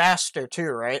game is faster too,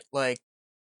 right? Like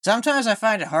sometimes I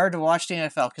find it hard to watch the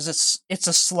NFL because it's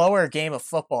a slower game of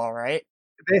football, right?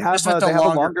 They have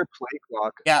a longer play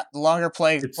clock. Yeah, the longer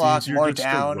play clock, more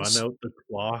downs. To run out the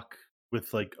clock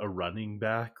with like a running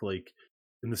back. Like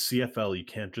in the CFL, you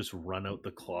can't just run out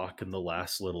the clock in the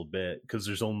last little bit because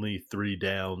there's only 3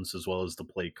 downs as well as the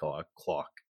play clock.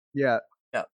 Yeah.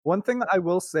 One thing that I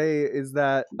will say is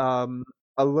that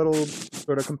a little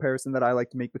sort of comparison that I like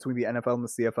to make between the NFL and the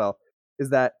CFL is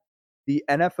that the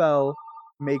NFL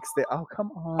makes the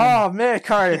come on. Oh man,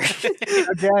 Carter.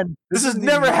 Again, this has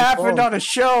never happened on a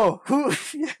show.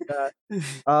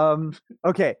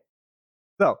 Okay.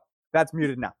 So that's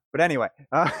muted now. But anyway,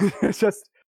 it's just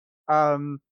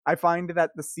I find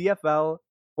that the CFL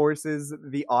forces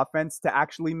the offense to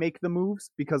actually make the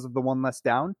moves because of the one less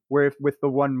down, where if with the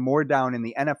one more down in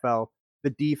the NFL,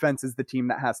 the defense is the team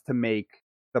that has to make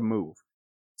the move.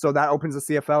 So that opens the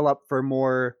CFL up for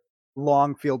more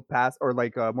long field pass or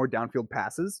like more downfield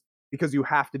passes because you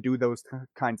have to do those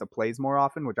kinds of plays more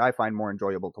often, which I find more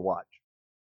enjoyable to watch.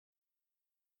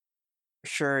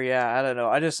 Sure, yeah, I don't know.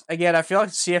 I feel like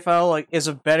CFL is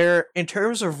a better, in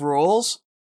terms of rules,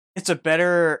 it's a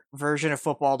better version of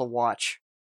football to watch.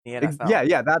 The NFL.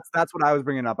 Yeah, that's what I was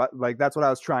bringing up. Like that's what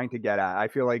I was trying to get at. I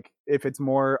feel like if it's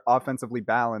more offensively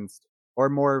balanced or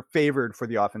more favored for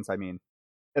the offense, I mean,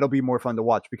 it'll be more fun to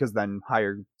watch because then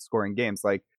higher scoring games.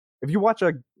 Like if you watch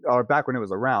back when it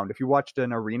was around, if you watched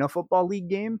an Arena Football League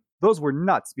game, those were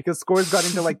nuts because scores got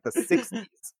into like the 60s.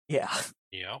 Yeah.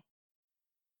 Yep.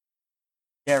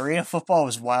 Yeah, Arena Football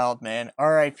was wild, man.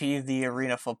 R.I.P. the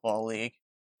Arena Football League.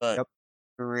 But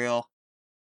for real.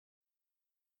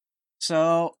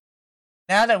 So,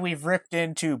 now that we've ripped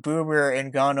into Boomer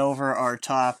and gone over our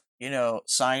top,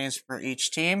 signings for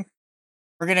each team,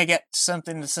 we're going to get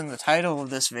something that's in the title of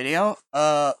this video.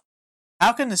 How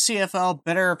can the CFL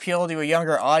better appeal to a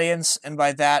younger audience? And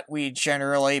by that, we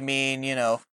generally mean,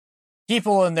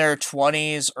 people in their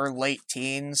 20s or late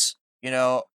teens,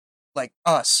 like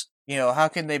us. How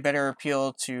can they better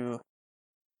appeal to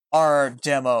our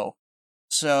demo?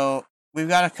 So, we've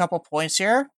got a couple points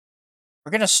here.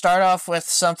 We're going to start off with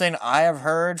something I have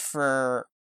heard for,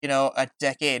 a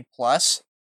decade plus.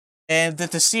 And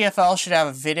that the CFL should have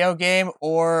a video game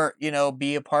or,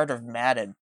 be a part of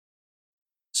Madden.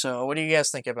 So, what do you guys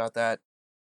think about that?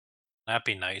 That'd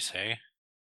be nice, hey?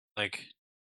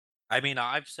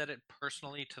 I've said it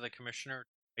personally to the commissioner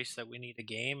twice that we need a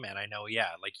game. And I know,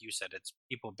 like you said,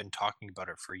 people have been talking about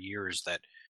it for years that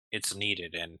it's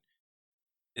needed. And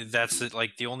that's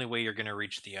the only way you're going to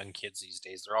reach the young kids these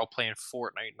days. They're all playing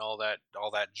Fortnite and all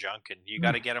that junk, and you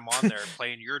got to get them on there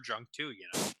playing your junk too,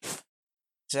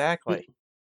 Exactly.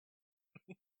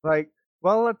 Like,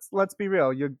 well, let's be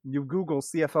real. You Google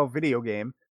CFL video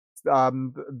game,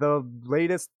 the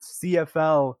latest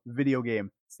CFL video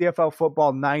game, CFL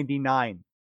Football 99.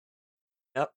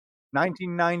 Yep.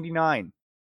 1999.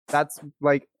 That's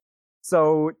like,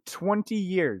 so 20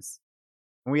 years.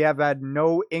 We have had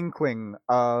no inkling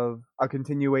of a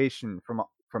continuation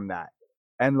from that.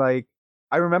 And like,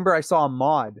 I remember I saw a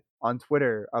mod on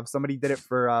Twitter of somebody did it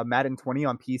for Madden 20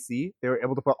 on PC. They were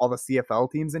able to put all the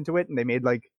CFL teams into it, and they made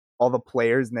like all the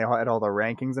players, and they had all the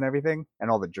rankings and everything,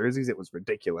 and all the jerseys. It was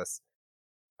ridiculous.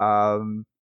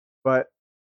 But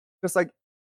just like,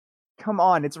 come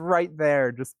on, it's right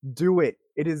there. Just do it.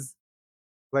 It is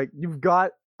like, you've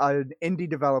got an indie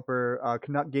developer,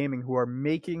 Canuck Gaming, who are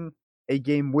making a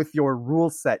game with your rule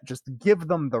set. Just give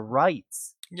them the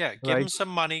rights. Yeah, give them some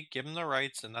money, give them the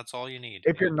rights, and that's all you need.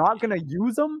 If you're not gonna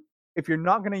use them,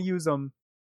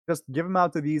 just give them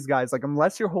out to these guys. Like,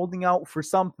 unless you're holding out for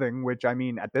something, which I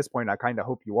mean, at this point, I kind of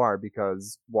hope you are,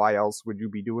 because why else would you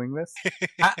be doing this?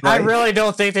 I really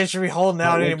don't think they should be holding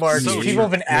out anymore. so People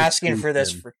have been asking for this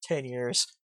stupid. for 10 years.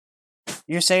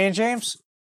 You're saying, James?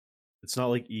 It's not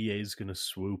like EA's gonna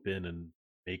swoop in and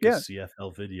make Yeah. a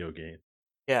CFL video game.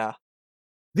 Yeah.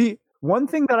 The one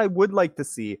thing that I would like to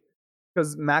see,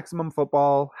 because Maximum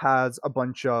Football has a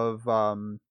bunch of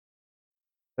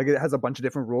it has a bunch of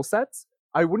different rule sets.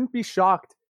 I wouldn't be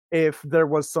shocked if there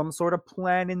was some sort of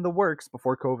plan in the works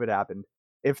before COVID happened.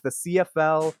 If the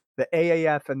CFL, the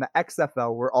AAF, and the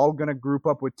XFL were all going to group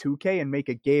up with 2K and make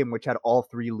a game which had all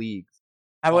three leagues.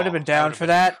 I would have been down for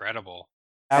that. Incredible.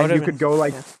 And you could go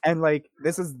like, and like,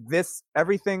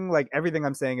 everything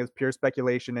I'm saying is pure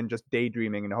speculation and just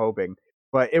daydreaming and hoping.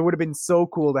 But it would have been so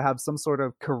cool to have some sort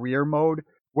of career mode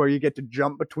where you get to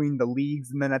jump between the leagues,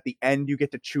 and then at the end you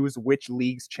get to choose which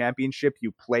league's championship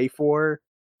you play for.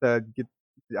 That'd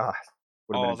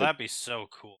be so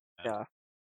cool. Man. Yeah.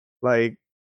 Like,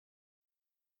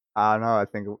 I don't know. I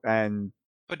think, and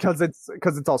because it's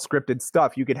all scripted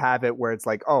stuff, you could have it where it's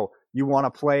like, oh, you want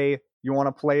to play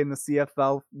in the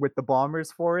CFL with the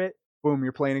Bombers for it. Boom,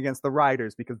 you're playing against the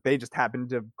Riders because they just happen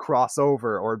to cross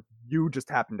over, or you just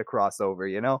happen to cross over,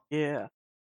 you know? Yeah.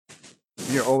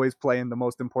 You're always playing the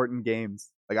most important games.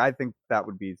 Like, I think that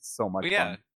would be so much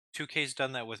fun. 2K's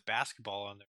done that with basketball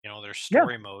on their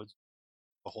story modes.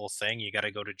 The whole thing, you got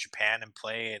to go to Japan and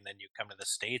play, and then you come to the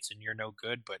States and you're no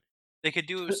good. But they could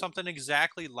do something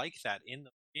exactly like that in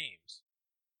the games.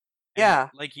 And yeah.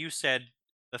 Like you said,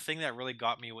 the thing that really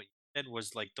got me what you said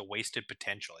was like the wasted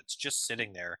potential. It's just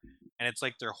sitting there, and it's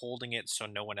like they're holding it so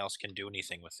no one else can do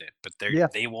anything with it. But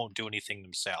they won't do anything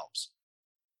themselves.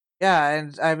 Yeah,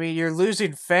 and I mean, you're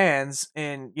losing fans,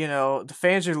 and, the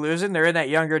fans you're losing, they're in that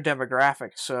younger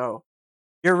demographic, so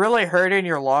you're really hurting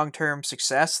your long-term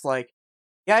success. Like,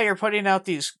 yeah, you're putting out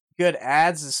these good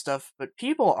ads and stuff, but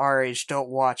people our age don't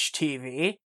watch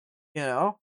TV,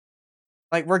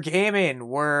 Like, we're gaming,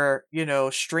 we're,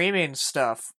 streaming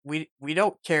stuff. We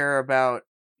don't care about,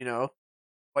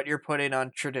 what you're putting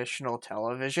on traditional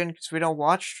television, because we don't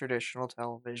watch traditional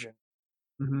television.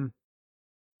 Mm-hmm.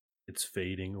 It's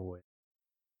fading away.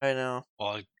 I know.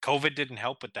 Well, COVID didn't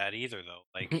help with that either, though.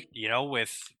 Like,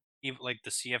 with like the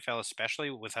CFL, especially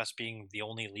with us being the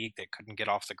only league that couldn't get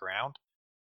off the ground,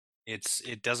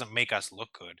 it doesn't make us look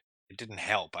good. It didn't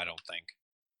help, I don't think.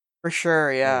 For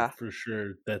sure, yeah. Oh, for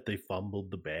sure that they fumbled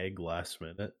the bag last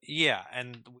minute. Yeah,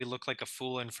 and we look like a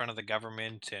fool in front of the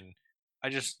government, and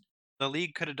the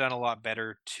league could have done a lot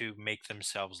better to make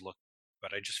themselves look,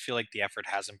 but I just feel like the effort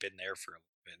hasn't been there for a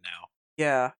little bit now.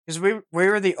 Yeah, because we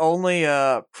were the only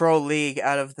pro league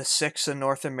out of the 6 in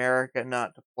North America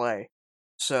not to play.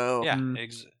 So yeah,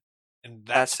 and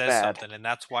that says bad. something, and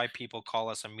that's why people call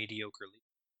us a mediocre league.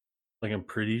 Like, I'm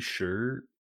pretty sure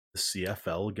the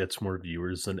CFL gets more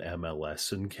viewers than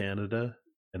MLS in Canada,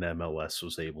 and MLS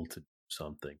was able to do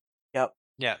something. Yep.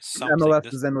 Yeah, something.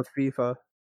 MLS is in with FIFA.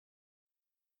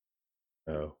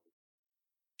 Oh.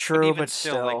 True, but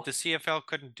still, like, the CFL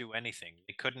couldn't do anything.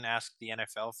 They couldn't ask the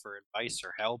NFL for advice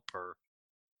or help, or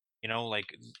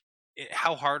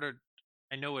how hard.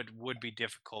 I know it would be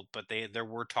difficult, but there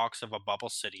were talks of a bubble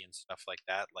city and stuff like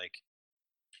that. Like,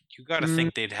 you got to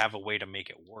think they'd have a way to make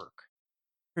it work.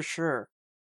 For sure.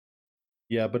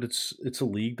 Yeah, but it's a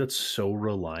league that's so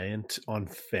reliant on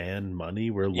fan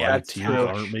money, where a lot of teams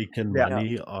aren't making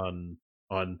money on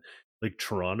like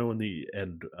Toronto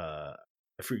and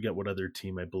I forget what other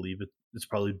team, I believe it's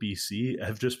probably BC,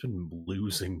 have just been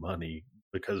losing money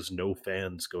because no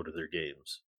fans go to their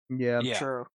games. Yeah,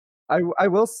 true. I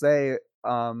will say,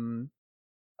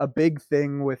 a big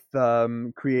thing with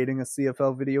creating a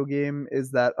CFL video game is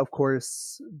that, of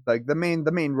course, like the main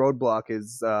roadblock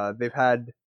is they've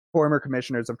had former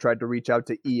commissioners have tried to reach out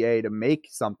to EA to make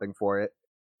something for it,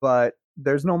 but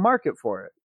there's no market for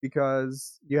it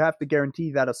because you have to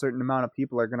guarantee that a certain amount of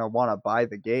people are going to want to buy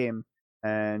the game.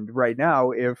 And right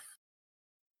now, if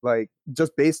like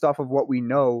just based off of what we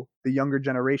know, the younger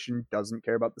generation doesn't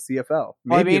care about the CFL.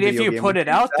 Well, I Maybe a mean, if video you game put would it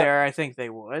change out that. there, I think they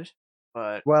would.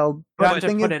 But Well, you but have the to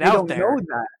thing put is, it we out don't there. know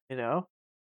that. You know,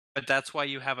 But that's why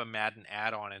you have a Madden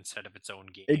add-on instead of its own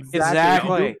game.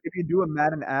 Exactly. If you do a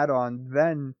Madden add-on,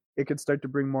 then it could start to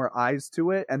bring more eyes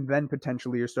to it, and then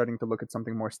potentially you're starting to look at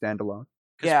something more standalone.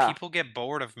 Because Yeah. people get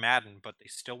bored of Madden, but they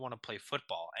still want to play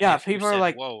football. And Yeah, if you people are said,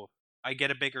 like- whoa, I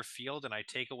get a bigger field and I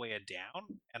take away a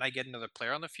down and I get another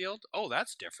player on the field. Oh,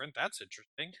 that's different. That's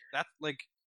interesting. That's like,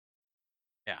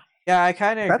 Yeah, I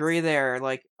kind of That's- agree there.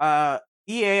 Like,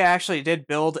 EA actually did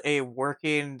build a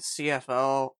working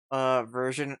CFL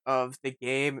version of the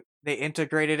game. They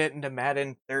integrated it into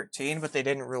Madden 13, but they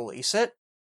didn't release it.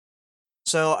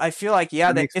 So I feel like, yeah,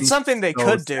 That makes it's me something they so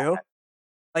could sad. do.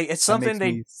 Like, it's That something makes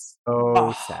they me so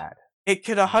Oh. sad. it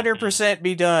could 100%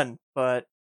 be done, but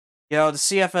you know, the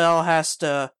CFL has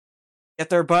to get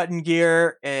their butt in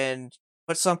gear and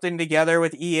put something together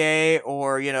with EA,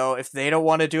 or you know, if they don't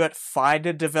want to do it, find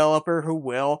a developer who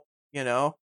will, you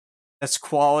know, that's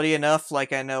quality enough.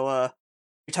 Like I know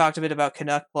we talked a bit about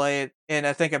Canuck Play, and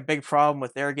I think a big problem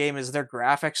with their game is their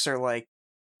graphics are like,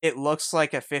 it looks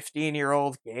like a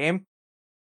 15-year-old game.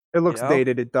 It looks know?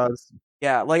 dated. It does.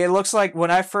 Yeah, like it looks like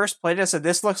when I first played it, I said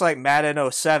this looks like Madden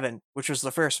 07, which was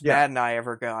the first Yeah. Madden I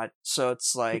ever got. So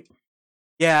it's like,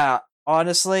 yeah,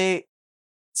 honestly,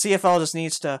 CFL just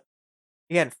needs to,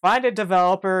 again, find a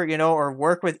developer, you know, or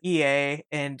work with EA.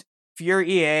 And if you're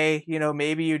EA, you know,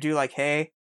 maybe you do like,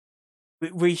 hey,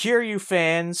 we hear you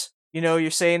fans, you know, you're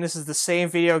saying this is the same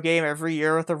video game every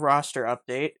year with a roster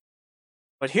update.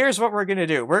 But here's what we're going to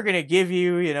do. We're going to give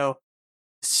you, you know,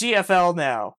 CFL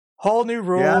now. Whole new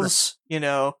rules, you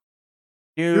know.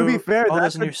 To be fair, all that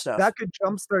this new could, stuff. that could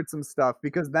jumpstart some stuff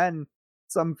because then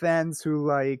some fans who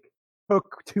like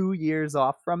took 2 years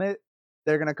off from it,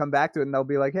 they're gonna come back to it and they'll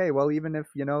be like, "Hey, well, even if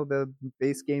you know the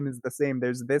base game is the same,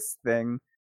 there's this thing.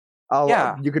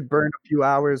 Yeah. You could burn a few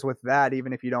hours with that,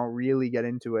 even if you don't really get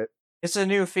into it." It's a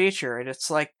new feature, and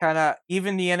it's like kind of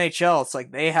even the NHL. It's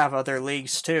like they have other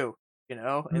leagues too, you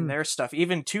know, and their stuff.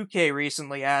 Even 2K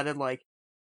recently added like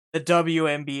the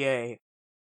WNBA,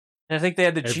 and I think they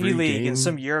had the G Every League and game-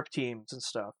 some Europe teams and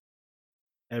stuff.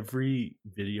 Every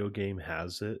video game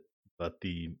has it, but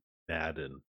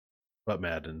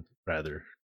Madden rather.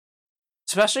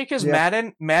 Especially because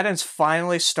Yeah. Madden's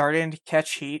finally starting to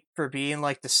catch heat for being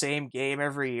like the same game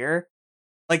every year.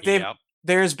 Like yep.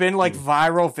 there's been like Mm.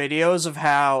 viral videos of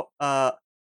how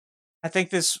I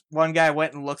think this one guy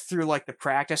went and looked through like the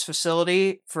practice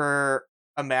facility for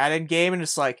a Madden game, and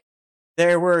it's like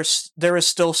there was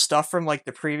still stuff from like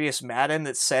the previous Madden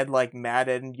that said like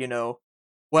Madden, you know,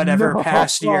 whatever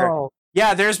past year. No.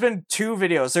 Yeah, there's been 2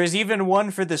 videos. There's even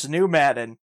one for this new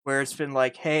Madden where it's been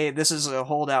like, hey, this is a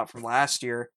holdout from last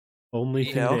year. Only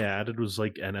You thing know? they added was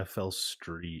like NFL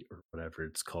Street or whatever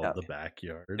it's called, Yeah. the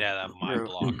backyard. Yeah, that my True.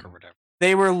 block or whatever.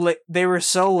 They were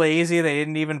so lazy they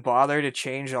didn't even bother to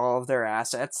change all of their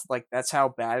assets. Like that's how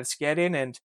bad it's getting,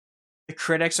 and the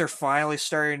critics are finally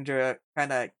starting to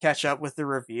kind of catch up with the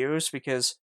reviews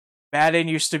because Madden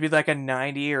used to be like a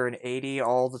 90 or an 80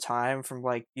 all the time from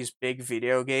like these big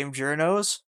video game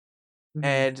journos. Mhm.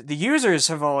 And the users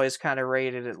have always kind of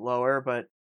rated it lower, but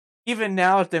even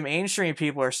now the mainstream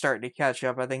people are starting to catch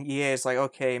up. I think EA is like,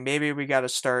 okay, maybe we got to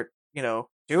start, you know,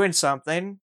 doing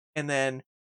something. And then,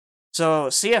 so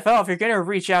CFL, if you're going to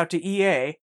reach out to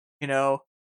EA, you know,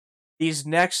 these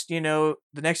next, you know,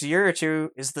 the next year or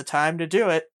two is the time to do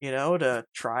it, you know, to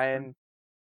try and,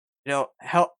 you know,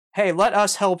 help. Hey, let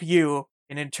us help you.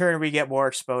 And in turn, we get more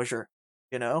exposure,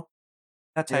 you know,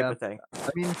 that type Yeah. of thing. I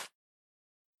mean,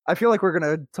 I feel like we're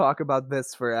gonna talk about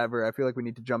this forever. I feel like we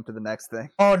need to jump to the next thing.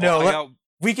 Oh, no, Well, I got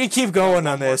we can keep got going one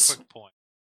on more this. quick point.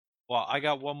 Well, I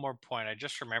got one more point. I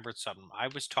just remembered something. I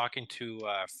was talking to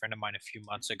a friend of mine a few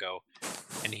months ago,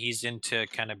 and he's into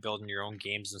kind of building your own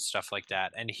games and stuff like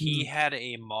that. And he had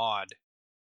a mod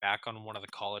back on one of the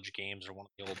college games or one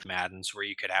of the old Maddens where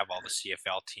you could have all the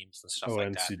CFL teams and stuff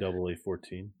like that. NCAA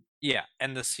 14. Yeah,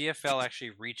 and the CFL actually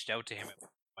reached out to him at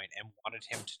one point and wanted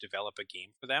him to develop a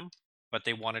game for them, but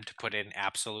they wanted to put in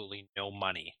absolutely no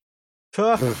money.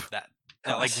 That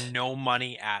like no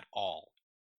money at all.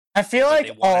 I feel But like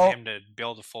they wanted him to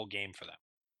build a full game for them.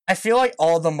 I feel like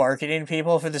all the marketing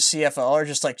people for the CFL are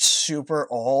just like super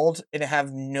old and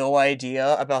have no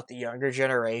idea about the younger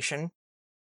generation.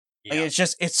 Like Yeah.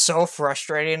 it's so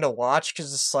frustrating to watch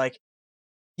because it's like,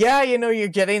 yeah, you know, you're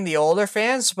getting the older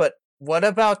fans, but what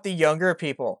about the younger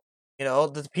people? You know,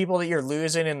 the people that you're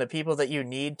losing and the people that you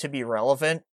need to be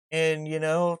relevant in,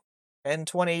 10,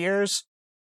 20 years.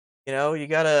 You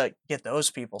gotta get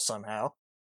those people somehow.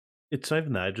 It's not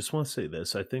even that. I just want to say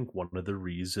this. I think one of the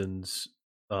reasons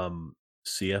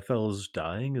CFL is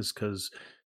dying is because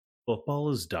football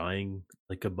is dying,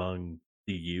 like among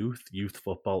the youth. Youth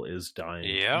football is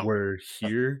dying. Yeah. Where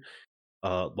here,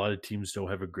 a lot of teams don't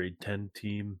have a grade 10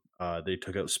 team. They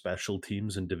took out special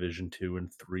teams in Division 2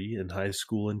 and 3 in high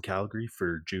school in Calgary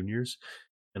for juniors.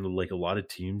 And like a lot of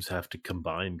teams have to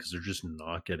combine because they're just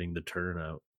not getting the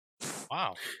turnout.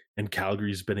 Wow. And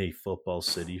Calgary's been a football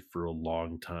city for a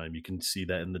long time. You can see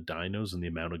that in the Dinos and the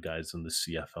amount of guys in the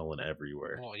CFL and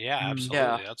everywhere. Well, yeah, absolutely.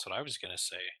 Yeah. That's what I was gonna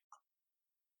say.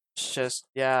 It's just,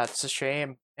 yeah, it's a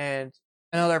shame. And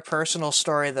another personal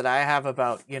story that I have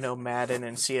about, Madden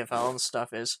and CFL and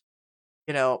stuff is,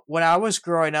 when I was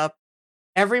growing up,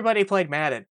 everybody played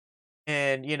Madden.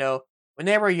 And, when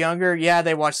they were younger, yeah,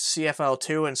 they watched CFL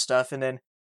too and stuff. And then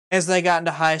as they got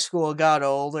into high school and got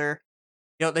older,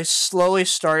 they slowly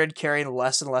started caring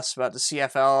less and less about the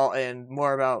CFL and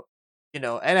more about,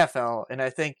 NFL. And I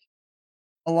think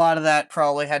a lot of that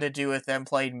probably had to do with them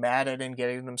playing Madden and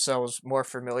getting themselves more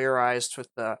familiarized with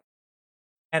the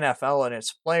NFL and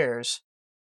its players.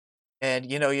 And,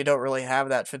 you don't really have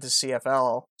that for the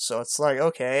CFL. So it's like,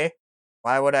 okay,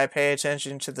 why would I pay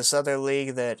attention to this other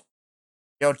league that,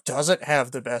 doesn't have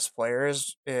the best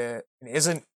players and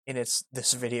isn't in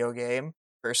this video game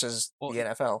versus Well, the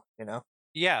NFL,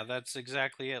 Yeah, that's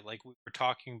exactly it. Like we were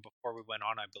talking before we went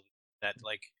on, I believe that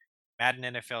like Madden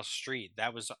NFL Street,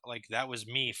 that was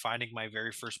me finding my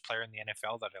very first player in the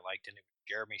NFL that I liked, and it was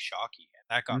Jeremy Shockey, and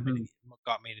that got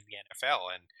me to the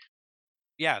NFL. And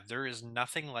yeah, there is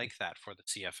nothing like that for the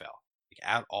CFL, like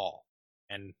at all.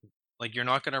 And like you're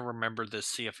not gonna remember the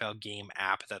CFL game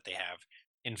app that they have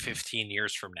in 15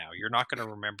 years from now. You're not gonna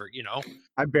remember,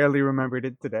 I barely remembered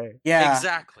it today. Yeah.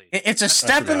 exactly. It's a I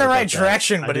step in forgot the right about that.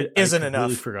 direction, but it isn't I enough.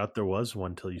 completely forgot there was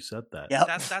one until you said that. Yep.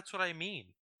 That's what I mean.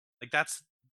 Like that's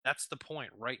the point,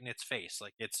 right in its face.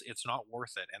 Like it's not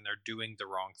worth it, and they're doing the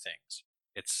wrong things.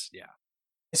 It's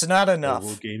It's not enough.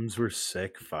 Mobile games were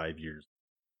sick 5 years.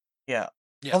 Yeah.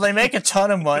 Yeah. Well, they make a ton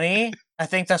of money. I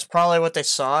think that's probably what they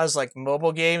saw is like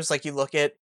mobile games. Like you look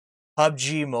at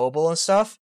PUBG Mobile and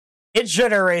stuff, it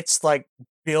generates like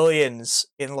billions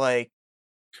in like,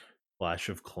 Clash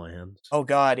of Clans. oh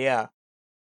god, yeah.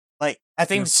 Like I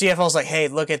think the CFL's like, hey,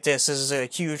 look at this. This is a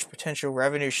huge potential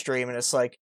revenue stream, and it's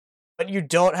like, but you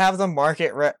don't have the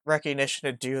market recognition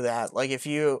to do that. Like if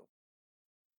you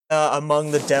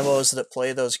among the demos that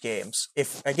play those games,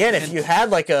 if you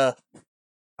had like a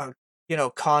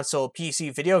console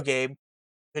PC video game,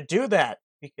 to do that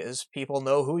because people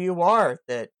know who you are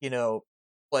that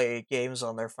play games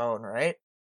on their phone, right?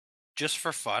 Just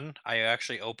for fun, I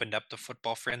actually opened up the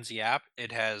Football Frenzy app.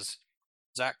 It has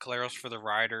Zach Caleros for the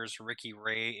Riders, Ricky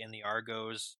Ray in the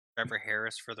Argos, Trevor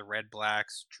Harris for the Red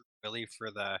Blacks, Drew Willie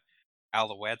for the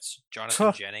Alouettes,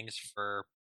 Jonathan Jennings for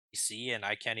BC, and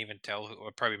I can't even tell who,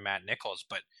 probably Matt Nichols.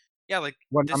 But yeah, like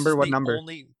What this number? is What the number?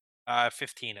 only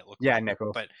 15 it looked Yeah, like.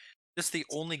 Nichols. But this is the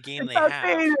only game It's they have.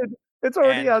 outdated. It's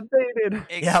already And- outdated.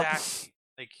 Exactly.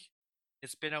 Like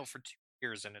it's been out for 2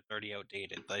 years and it's already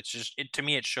outdated. Like, it's just to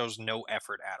me it shows no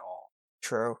effort at all.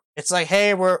 True. It's like,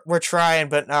 hey, we're trying,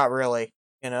 but not really.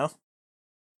 Yeah,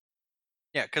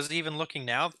 because even looking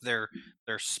now, their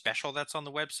special that's on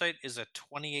the website is a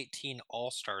 2018 All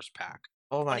Stars pack.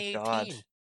 Oh my 2018. god.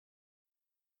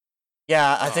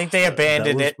 Yeah, I think they That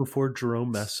abandoned was it. before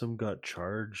Jerome Messam got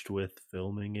charged with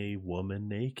filming a woman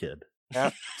naked.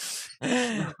 Yep.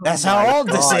 That's how old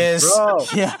this is. bro.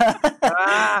 Yeah.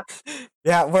 Ah.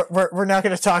 Yeah, we're not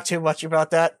going to talk too much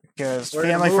about that because We're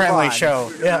gonna family move friendly on.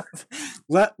 show. Yeah.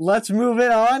 Let's move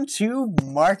it on to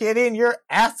marketing your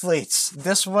athletes.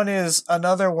 This one is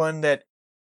another one that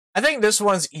I think this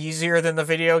one's easier than the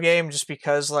video game just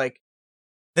because like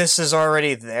this is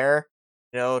already there,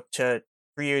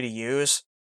 for you to use.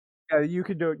 Yeah, you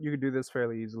could do it. You could do this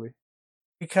fairly easily.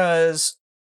 Because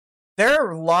there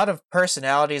are a lot of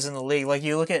personalities in the league. Like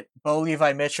you look at Bo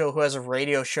Levi Mitchell, who has a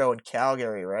radio show in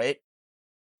Calgary, right?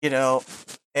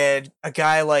 And a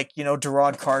guy like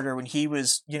Derod Carter, when he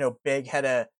was big,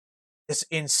 had this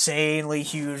insanely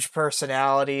huge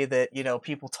personality that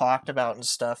people talked about and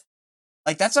stuff.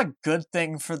 Like that's a good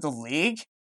thing for the league,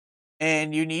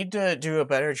 and you need to do a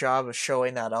better job of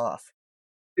showing that off.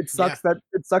 It sucks that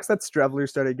Strevler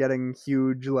started getting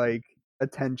huge like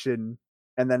attention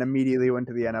and then immediately went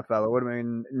to the NFL. It would have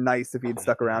been nice if he'd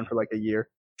stuck around for like a year.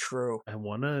 True. I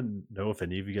want to know if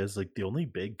any of you guys like the only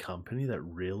big company that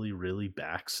really, really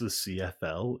backs the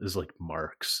CFL is like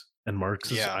Marks. And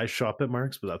Marks is, Yeah. I shop at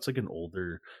Marks, but that's like an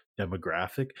older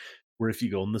demographic. Where if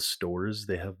you go in the stores,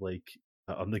 they have like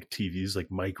on the TVs like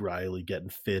Mike Riley getting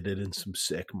fitted in some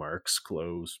sick Marks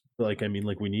clothes. Like, I mean,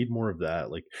 like we need more of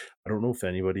that. Like, I don't know if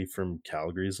anybody from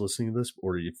Calgary is listening to this,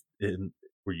 or if in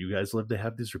where you guys live, they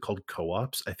have these. Are called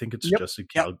co-ops. I think it's Yep. just a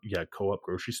Yep. co-op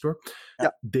grocery store.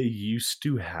 Yep. They used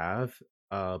to have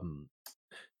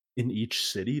in each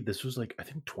city. This was like I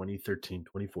think 2013,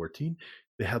 2014.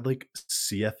 They had like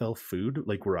CFL food,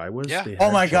 like where I was. Yeah. They Oh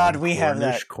had my God, John we have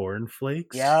that. Cornish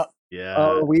cornflakes. Yeah. Yeah.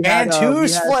 Oh, we had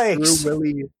Bantus flakes. Drew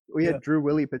Willy. We Yeah. had Drew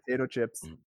Willy potato chips.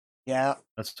 Yeah.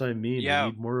 That's what I mean. Yeah.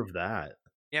 We need more of that.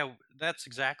 Yeah, that's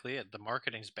exactly it. The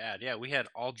marketing's bad. Yeah, we had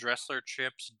all Dressler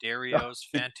chips, Darios,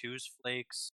 Fantus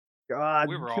flakes. God,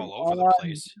 We were come all over the on.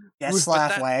 place. Yes, But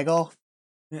laugh that- waggle.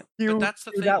 Cue, that's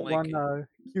the cue thing, that like- one.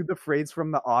 Cue the phrase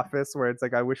from The Office where it's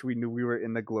like, "I wish we knew we were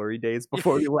in the glory days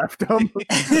before we left them."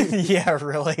 Yeah,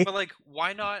 really. But like,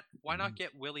 why not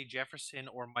get Willie Jefferson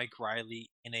or Mike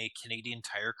Riley in a Canadian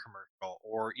Tire commercial,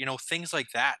 or things like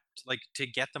that, like to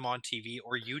get them on TV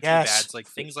or YouTube Yes. ads, like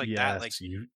things like yes, that, like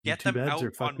get YouTube them ads out are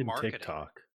on fucking marketing.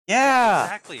 TikTok. Yeah,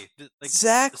 exactly.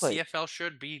 exactly. The CFL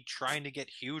should be trying to get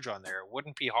huge on there. It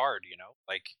wouldn't be hard,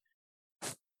 like.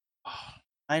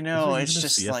 I Is know. there It's even a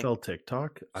just CFL like,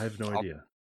 TikTok? I have no idea.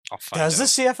 I'll find does the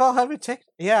out. CFL have a tick?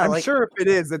 Yeah, I'm like sure if it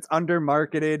is, it's under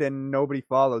marketed and nobody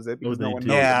follows it because Oh, no they one do.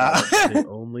 knows Yeah. about it. They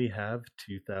only have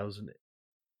 2,000.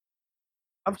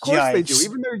 Of course they do. Yikes.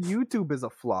 Even their YouTube is a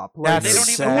flop. That's They don't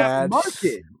even sad.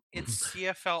 market. It's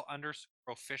CFL _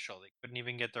 official. They couldn't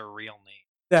even get their real name.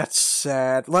 That's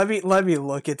sad. Let me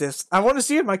look at this. I want to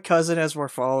see if my cousin has more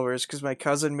followers because my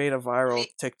cousin made a viral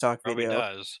TikTok Probably video.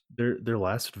 does. Their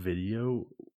last video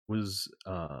was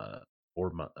 5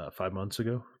 months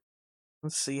ago.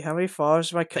 Let's see how many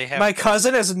followers They have- my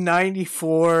cousin has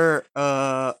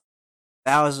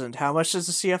 94,000. How much does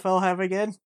the CFL have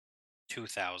again?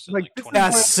 2,000. Like, Like this is 20.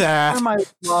 That's sad.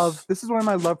 This is where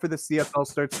my love for the CFL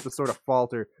starts to sort of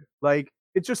falter. Like,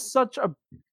 it's just such a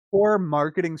poor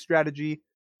marketing strategy.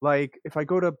 Like, if I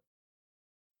go to,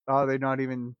 they don't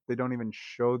even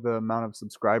show the amount of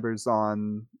subscribers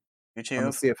on the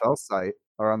YouTube. CFL site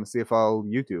or on the CFL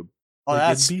YouTube. Oh, Like,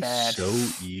 that's it'd be bad. so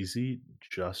easy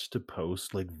just to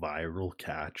post like viral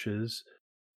catches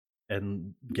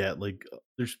and get like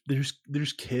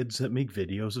there's kids that make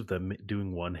videos of them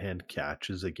doing one-hand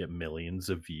catches that get millions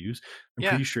of views. I'm Yeah.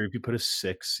 pretty sure if you put a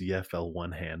 6 CFL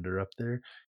one-hander up there,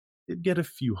 it'd get a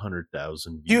few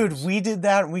 100,000 Dude, views. we did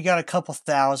that and we got a couple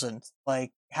thousand.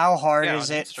 Like, how hard Yeah,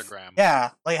 is on it? Instagram.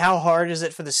 Yeah, like how hard is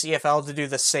it for the CFL to do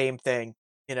the same thing?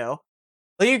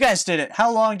 Well, you guys did it.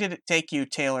 How long did it take you,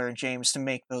 Taylor and James, to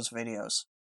make those videos?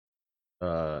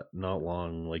 Not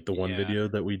long. Like the one Yeah. video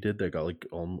that we did that got like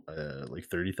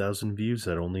 30,000 views,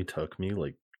 that only took me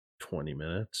like 20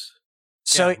 minutes.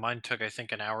 So Yeah, mine took I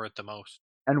think an hour at the most.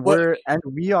 And Well-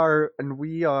 we are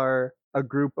a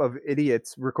group of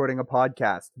idiots recording a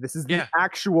podcast. This is the Yeah.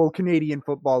 actual Canadian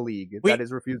Football League We- that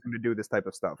is refusing to do this type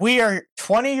of stuff. we are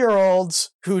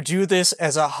 20-year-olds who do this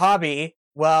as a hobby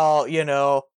while,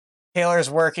 Taylor's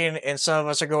working and some of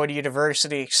us are going to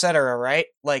university, etc., right?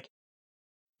 Like,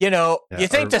 you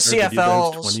think the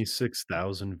CFL's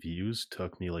 26,000 views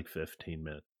took me like 15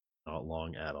 minutes. Not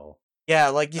long at all. Yeah,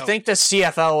 like you Oh. think the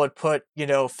CFL would put,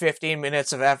 15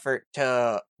 minutes of effort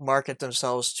to market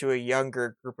themselves to a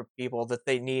younger group of people that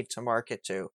they need to market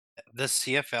to. The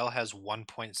CFL has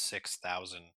 1.6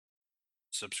 thousand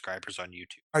subscribers on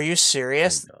YouTube. Are you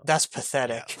serious? God. That's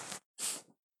pathetic.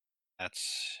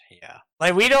 That's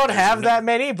Like we don't There's have no- that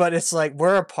many, but it's like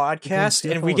we're a podcast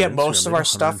and we get most of our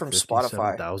stuff from Spotify.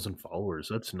 1,000 followers.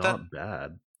 That's not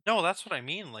bad. No, that's what I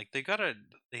mean. Like they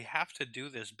have to do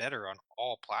this better on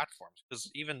all platforms. Because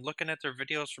even looking at their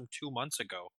videos from 2 months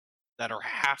ago that are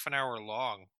half an hour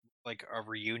long, like a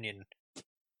reunion,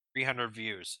 300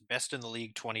 views, best in the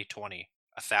league 2020,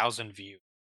 1,000 views.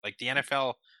 Like the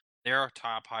NFL, their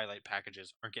top highlight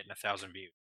packages aren't getting 1,000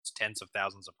 views. It's tens of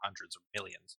thousands of hundreds of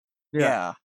millions.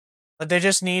 Yeah. But they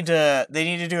just need to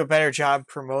do a better job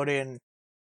promoting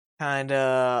kind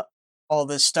of all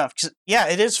this stuff. 'Cause, yeah,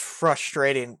 it is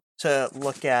frustrating to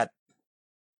look at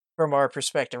from our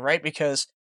perspective, right? Because,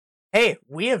 hey,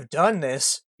 we have done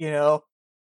this,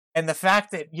 and the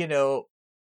fact that,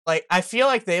 like, I feel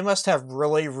like they must have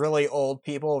really, really old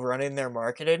people running their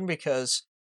marketing because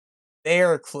they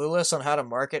are clueless on how to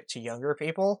market to younger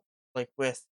people. Like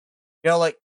with,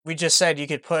 like we just said, you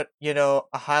could put, a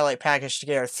highlight package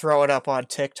together, throw it up on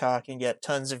TikTok and get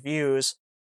tons of views.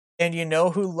 And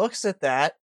who looks at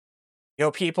that?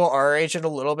 People our age and a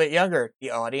little bit younger, the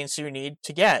audience you need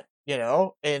to get,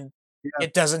 and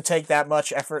it doesn't take that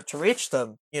much effort to reach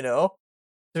them, you know?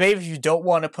 So maybe if you don't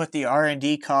want to put the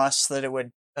R&D costs that it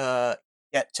would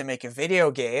get to make a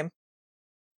video game,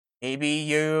 maybe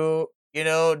you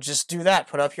know, just do that.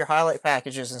 Put up your highlight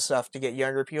packages and stuff to get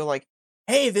younger people like,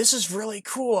 hey, this is really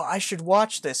cool. I should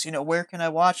watch this. You know, where can I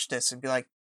watch this? And be like,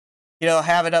 you know,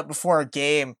 have it up before a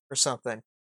game or something.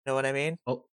 You know what I mean?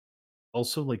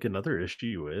 Also, like another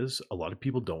issue is a lot of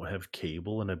people don't have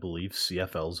cable, and I believe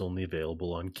CFL is only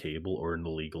available on cable or an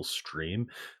illegal stream.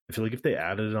 I feel like if they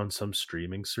added it on some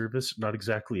streaming service, not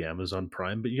exactly Amazon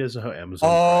Prime, but you guys know how Amazon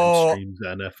Prime streams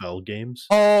NFL games.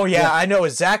 Oh yeah, I know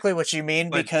exactly what you mean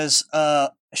But- because a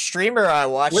streamer I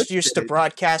watched Twitch used to did.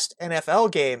 broadcast NFL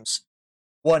games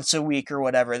once a week or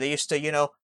whatever. They used to, you know,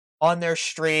 on their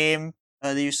stream,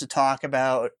 they used to talk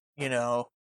about, you know,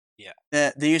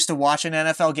 they used to watch an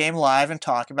NFL game live and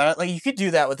talk about it. Like you could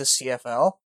do that with the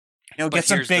CFL. You know, But get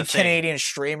some here's the big thing. Canadian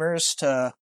streamers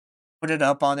to put it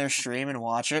up on their stream and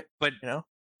watch it. But You know,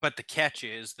 But the catch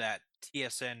is that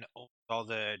TSN owns all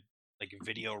the like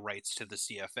video rights to the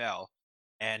CFL,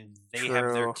 and they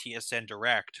have their True. TSN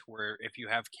Direct, where if you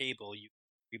have cable, you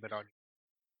can stream it on,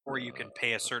 or you can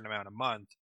pay a certain amount a month.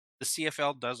 The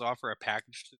CFL does offer a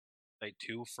package to the site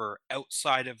too for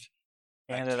outside of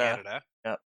Canada.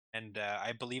 Yep. And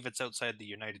I believe it's outside the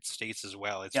United States as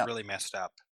well. It's Yep. really messed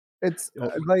up. It's Oh.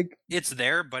 like It's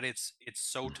there, but it's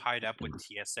so tied up with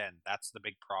TSN. That's the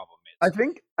big problem. I It's,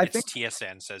 think it's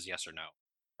TSN says yes or no.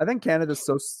 I think Canada's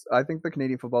I think the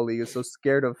Canadian Football League is so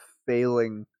scared of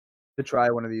failing to try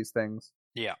one of these things.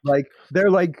 Yeah.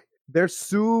 They're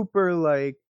super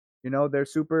they're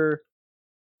super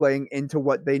playing into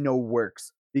what they know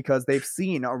works because they've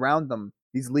seen around them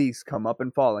these leagues come up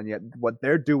and fall, and yet what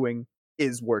they're doing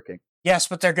is working. Yes,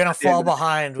 but they're gonna the end fall of the-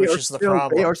 behind, They which are is the still-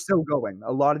 problem. They are still going.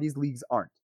 A lot of these leagues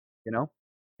aren't, you know?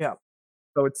 Yeah.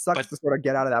 So it sucks But- to sort of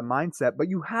get out of that mindset, but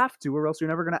you have to, or else you're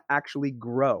never going to actually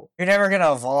grow. You're never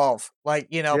gonna evolve. Like,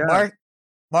 you know, Yeah.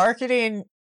 marketing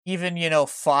even, you know,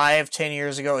 5-10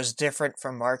 years ago is different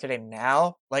from marketing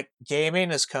now. Like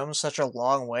gaming has come such a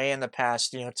long way in the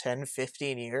past, you know,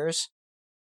 10-15 years.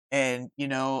 And, you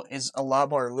know, is a lot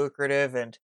more lucrative,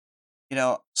 and you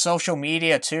know, social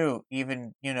media too,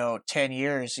 even, you know, 10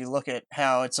 years, you look at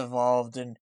how it's evolved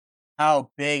and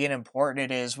how big and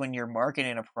important it is when you're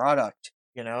marketing a product,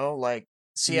 you know, like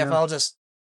CFL just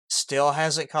still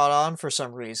hasn't caught on for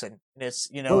some reason. And it's,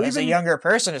 you know, Well, as a even- younger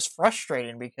person, it's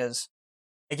frustrating because,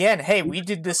 again, hey, we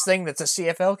did this thing that the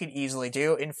CFL could easily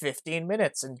do in 15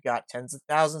 minutes and got tens of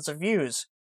thousands of views.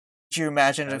 Could you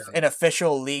imagine if an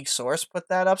official league source put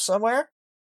that up somewhere?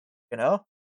 You know?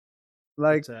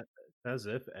 Like, It's as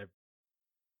if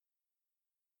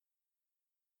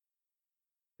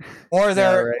Or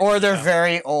they're right. Yeah.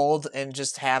 very old and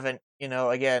just haven't, you know,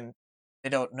 again, they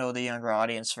don't know the younger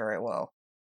audience very well.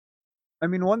 I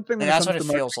mean, one thing when That's it what comes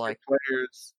it to feels marketing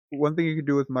players, one thing you could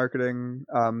do with marketing,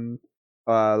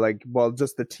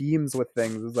 just the teams with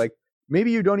things is like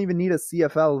maybe you don't even need a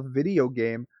CFL video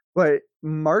game, but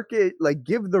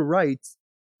give the rights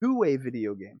to a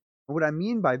video game. And what I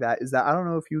mean by that is that I don't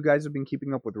know if you guys have been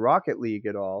keeping up with Rocket League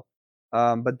at all,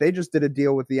 but they just did a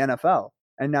deal with the NFL,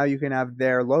 and now you can have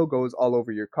their logos all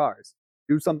over your cars.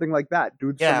 Do something like that.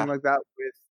 Do Yeah. something like that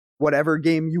with whatever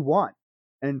game you want,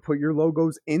 and put your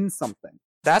logos in something.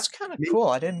 That's kind of Maybe- cool.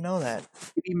 I didn't know that.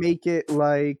 Maybe make it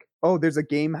like, oh, there's a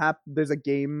game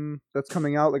that's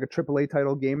coming out, like a AAA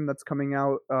title game that's coming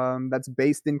out, that's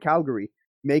based in Calgary.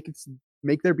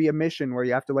 Make there be a mission where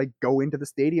you have to like go into the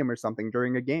stadium or something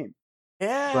during a game,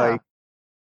 Yeah. like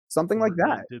something like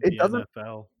that. It doesn't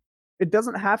NFL. it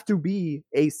doesn't have to be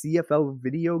a CFL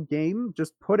video game.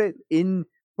 Just put it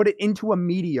into a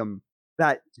medium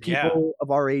that Yeah. people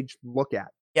of our age look at.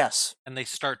 Yes. And they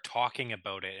start talking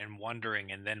about it and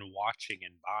wondering and then watching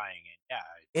and buying it.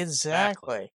 Yeah.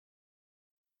 Exactly.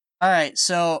 All right,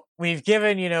 so we've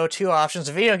given, you know, two options.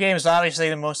 The video game is obviously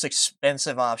the most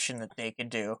expensive option that they could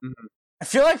do. Mhm. I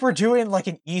feel like we're doing like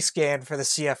an e-scan for the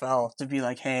CFL to be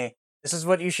like, hey, this is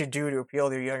what you should do to appeal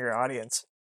to your younger audience.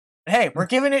 And hey, we're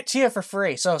giving it to you for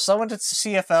free. So if someone that's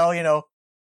CFL, you know,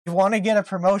 you want to get a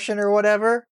promotion or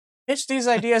whatever, pitch these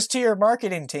ideas to your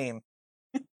marketing team.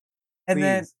 And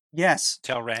then, Please. yes.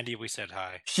 Tell Randy we said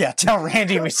hi. Yeah, tell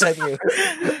Randy we sent you.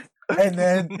 And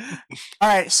then, all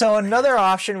right, so another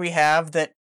option we have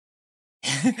that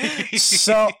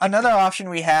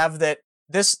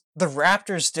the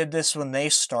Raptors did this when they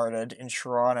started in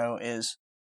Toronto is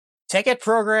ticket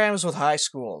programs with high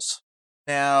schools.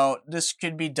 Now, this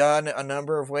could be done a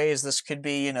number of ways. This could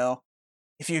be, you know,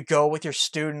 if you go with your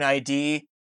student ID,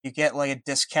 you get like a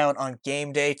discount on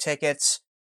game day tickets,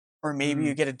 or maybe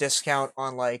you get a discount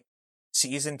on like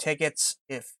season tickets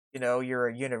if you're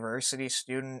a university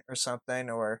student or something,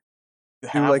 or you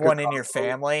Do have like a one in your combo,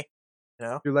 family. You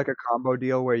know, do like a combo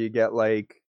deal where you get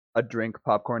like a drink,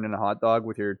 popcorn, and a hot dog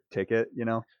with your ticket.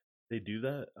 They do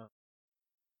that.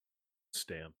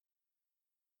 Stamp.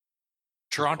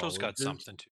 Toronto's got colleges?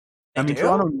 something too. they I mean, do.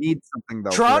 Toronto needs something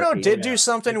though. Toronto for it. did yeah. do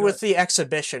something I with got- the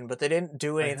exhibition, but they didn't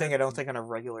do I anything. had I don't some- think on a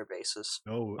regular basis.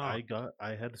 No, Huh.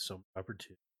 I had some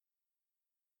opportunity.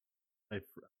 My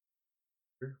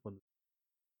when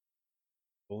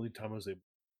the only time I was able.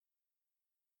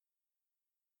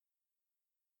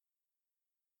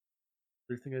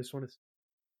 Other thing I just want to say,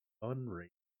 on Ray,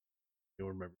 you'll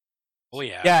remember. Oh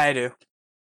yeah. Yeah, I do.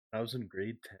 I was in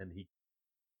grade 10. He.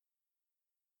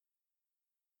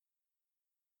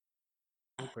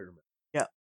 I don't quite remember. Yeah.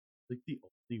 Like the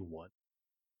only one.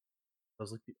 I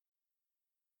was like the.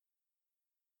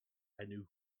 I knew.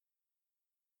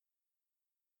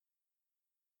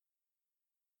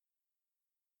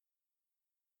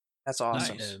 That's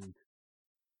awesome. Nice. And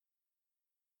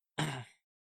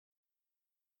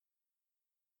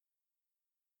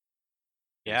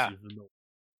Yeah. even though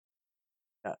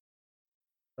Yeah.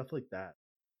 stuff like that.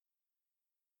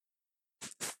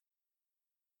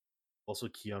 Also,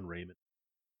 Keon Raymond,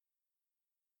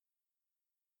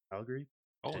 Calgary.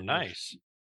 Oh, English. nice.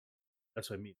 That's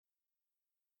what I mean.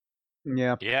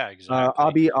 Yeah. Yeah,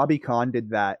 exactly. Abhi Khan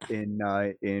did that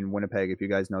in Winnipeg. If you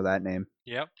guys know that name.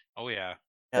 Yep. Oh yeah.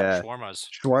 Yeah. Shawarmas.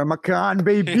 Shawarma Khan,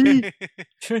 baby.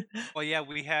 Well, yeah,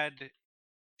 we had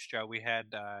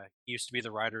he used to be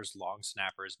the Riders' long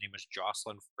snapper. His name was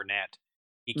Jocelyn Fournette.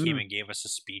 He came and gave us a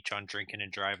speech on drinking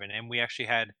and driving, and we actually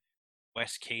had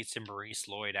Wes Cates and Maurice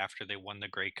Lloyd after they won the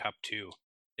Grey Cup too.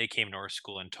 They came to our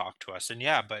school and talked to us, and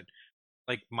yeah, but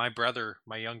like my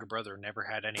younger brother, never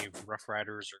had any Rough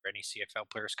Riders or any CFL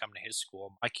players come to his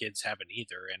school. My kids haven't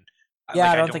either, and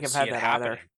Yeah, I don't think I've see had it that either.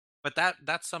 happening. But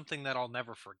that's something that I'll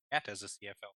never forget as a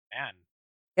CFL fan.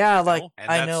 Yeah, you like know?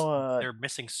 And I know. they're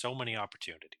missing so many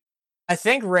opportunities. I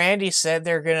think Randy said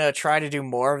they're gonna try to do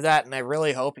more of that, and I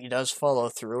really hope he does follow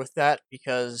through with that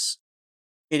because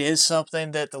it is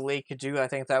something that the league could do. I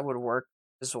think that would work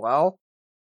as well.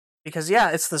 Because yeah,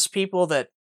 it's those people that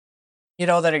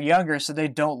that are younger, so they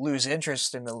don't lose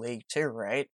interest in the league too,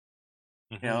 right?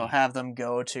 Mhm. Have them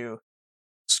go to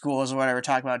schools or whatever,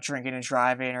 talk about drinking and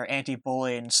driving or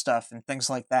anti-bullying and stuff and things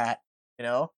like that.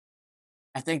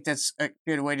 I think that's a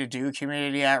good way to do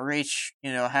community outreach.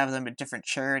 Have them at different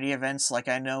charity events. Like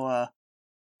I know,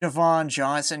 Devon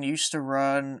Johnson used to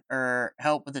run or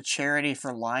help with a charity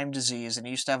for Lyme disease, and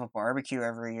he used to have a barbecue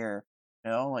every year.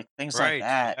 Like things like Right.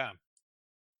 that. Yeah.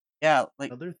 Yeah, like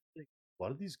Another thing, a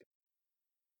lot of these guys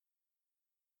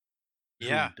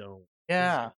Yeah. really don't.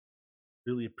 yeah.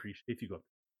 Really appreciate if you go up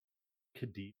to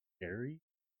Kadeem Carey,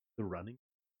 the running.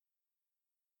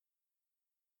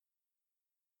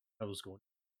 I was going.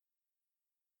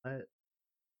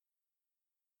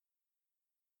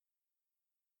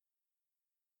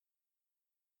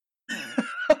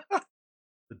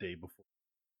 The day before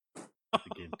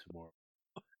the game tomorrow.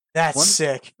 That's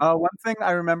sick. One thing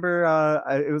I remember,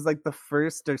 it was like the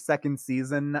first or second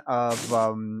season of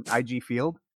IG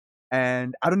Field,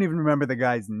 and I don't even remember the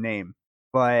guy's name,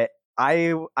 but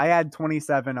I had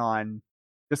 27 on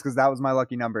just because that was my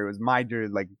lucky number. It was my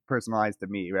jersey, like personalized to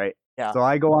me, right? Yeah. So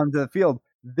I go onto the field.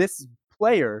 This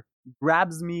player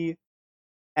grabs me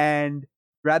and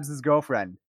grabs his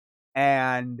girlfriend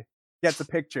and gets a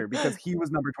picture because he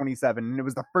was number 27, and it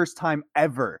was the first time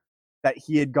ever that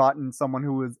he had gotten someone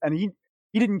who was, and he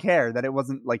didn't care that it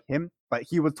wasn't like him, but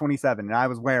he was 27 and I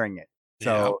was wearing it.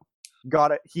 So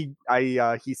got it. He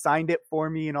signed it for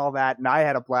me and all that, and I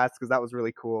had a blast because that was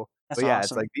really cool. That's but yeah,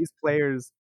 awesome. it's like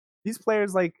these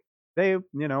players like they,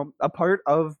 a part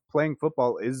of playing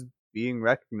football is being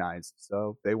recognized,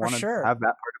 so they want to sure. have that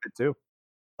part of it too.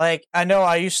 Like I know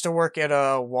I used to work at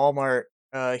a Walmart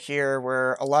here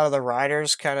where a lot of the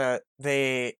riders kind of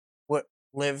they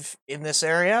live in this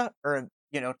area or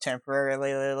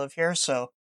temporarily they live here. So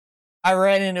I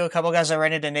ran into a couple guys. I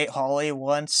ran into Nate Hawley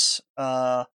once,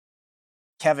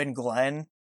 Kevin Glenn,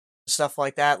 stuff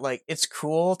like that. Like it's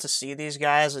cool to see these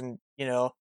guys and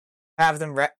have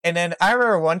them. And then I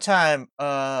remember one time,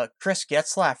 Chris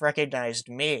Getzlaff recognized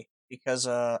me because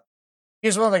he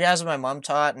was one of the guys that my mom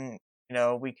taught, and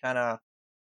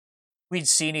we'd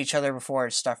seen each other before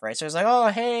and stuff, right? So it's like, oh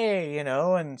hey,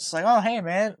 and it's like, oh hey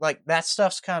man, like that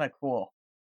stuff's kind of cool.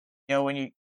 When you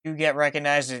get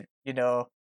recognized,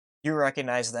 you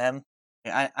recognize them.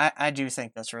 I do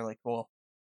think that's really cool.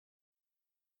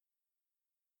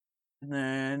 And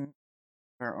then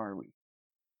where are we?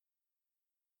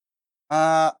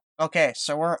 okay,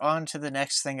 so we're on to the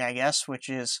next thing, I guess, which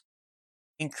is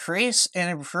increase and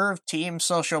improve team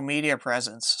social media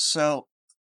presence. So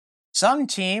some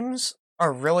teams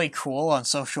are really cool on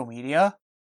social media,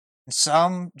 and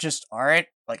some just aren't.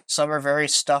 Like, some are very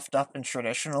stuffed up and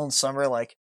traditional, and some are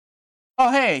like,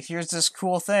 oh, hey, here's this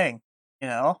cool thing, you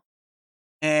know?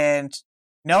 And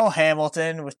no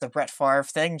Hamilton with the Brett Favre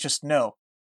thing, just no.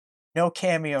 No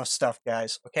cameo stuff,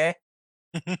 guys, okay?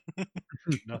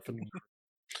 Nothing.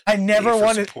 I never Pay for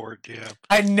want to support, yeah.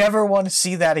 I never want to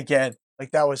see that again.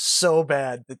 Like, that was so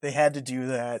bad that they had to do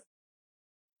that.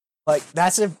 Like,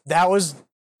 that was,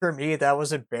 for me, that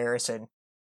was embarrassing.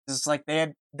 It's like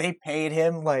they paid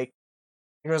him like,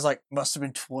 it was like, must have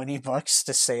been $20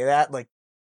 to say that. Like,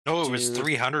 No, it was dude.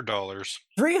 $300.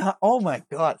 Oh my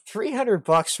god,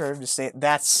 $300 for him to say it.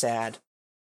 That's sad.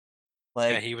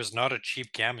 Like, Yeah, he was not a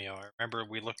cheap cameo. I remember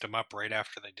we looked him up right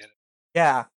after they did it.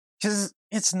 yeah, because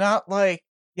it's not like,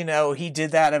 he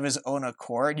did that of his own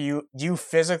accord. You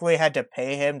physically had to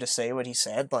pay him to say what he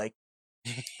said. Like,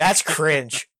 that's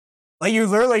cringe. Like, you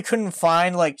literally couldn't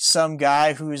find like some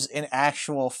guy who's an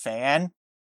actual fan,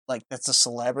 like that's a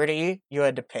celebrity. You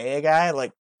had to pay a guy.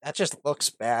 Like, that just looks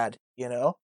bad,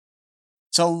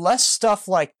 So less stuff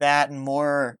like that and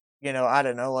more, I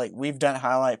don't know, like, we've done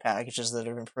highlight packages that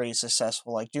have been pretty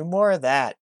successful. Like, do more of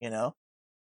that,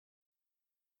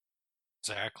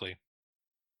 Exactly.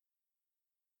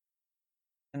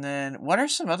 And then, what are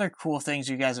some other cool things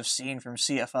you guys have seen from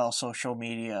CFL social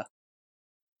media?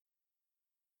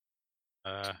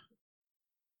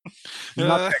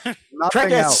 Nothing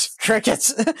Crickets! else.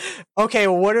 Crickets! Okay,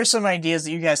 well, what are some ideas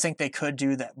that you guys think they could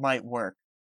do that might work?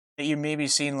 That you maybe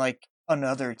seen, like,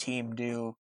 another team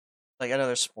do, like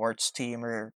another sports team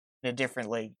or a different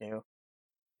league do?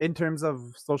 In terms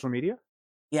of social media?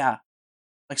 Yeah.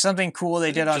 Like something cool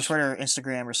they did on just Twitter or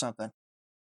Instagram or something.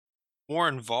 more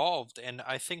involved, and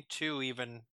I think too,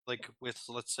 even like with,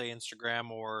 let's say, Instagram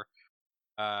or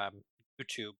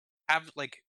YouTube, have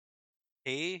like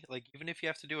pay, like, even if you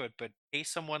have to do it, but pay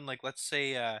someone, like, let's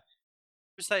say,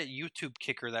 who's that YouTube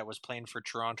kicker that was playing for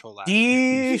Toronto last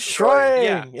year?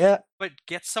 Destroying! Yeah. But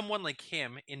get someone like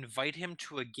him, invite him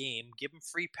to a game, give him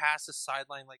free passes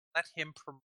sideline, like, let him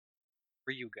promote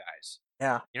for you guys.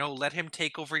 Yeah. Let him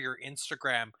take over your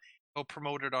Instagram, go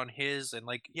promote it on his, and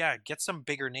like, yeah, get some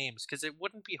bigger names, because it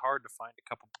wouldn't be hard to find a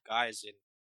couple guys in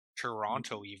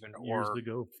Toronto even, Years or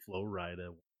ago, Flo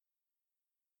Rida.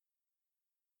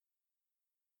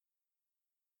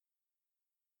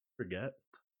 Forget.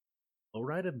 Flo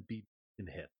Rida beat in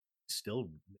hit. Still.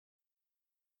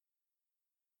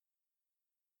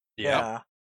 Yeah.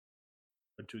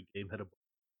 Went to a game, had a.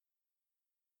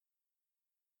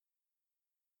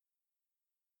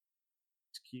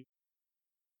 It's cute.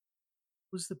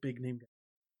 Who's the big name guy?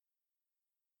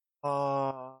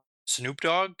 Snoop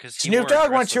Dogg, because Snoop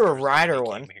Dogg went to a Ryder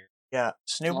one. Yeah,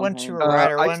 Snoop went to a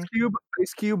Ryder one.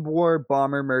 Ice Cube wore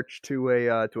bomber merch to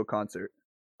a concert.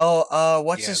 Oh,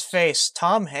 what's his face?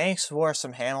 Tom Hanks wore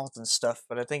some Hamilton stuff,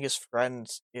 but I think his friend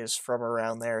is from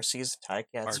around there, so he's a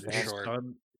Ticats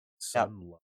fan.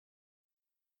 Son.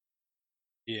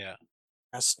 Yeah.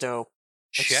 That's dope.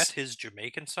 Chet, his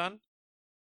Jamaican son?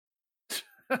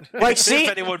 Like, see,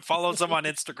 if anyone follows him on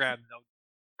Instagram, they'll...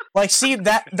 Like, see,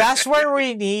 that's where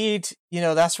we need,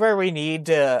 that's where we need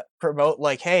to promote,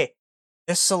 like, hey,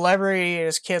 this celebrity and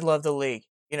his kid love the league.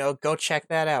 Go check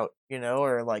that out,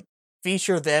 or, like,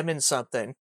 feature them in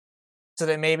something. So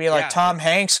that maybe, like, Tom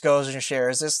Hanks goes and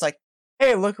shares. It's like,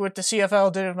 hey, look what the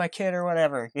CFL did with my kid or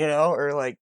whatever, or,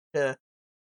 like, to,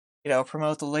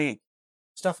 promote the league.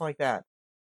 Stuff like that.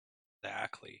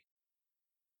 Exactly.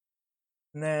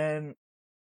 And then,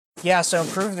 yeah, so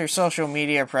improve their social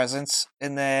media presence,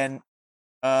 and then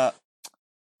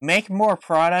make more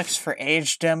products for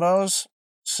age demos.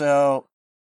 So,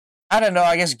 I don't know,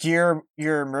 I guess gear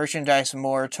your merchandise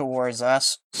more towards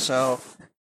us. So,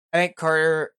 I think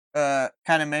Carter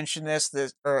kind of mentioned this,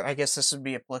 or I guess this would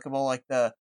be applicable, like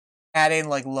the adding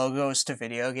like logos to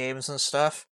video games and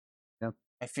stuff. Yeah.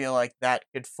 I feel like that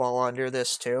could fall under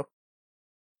this too.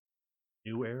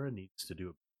 New Era needs to do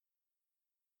it.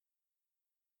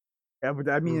 Yeah, but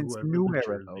I mean, it's New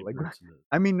Era though. Like,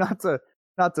 I mean, not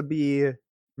to be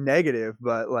negative,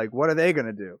 but like, what are they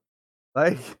gonna do?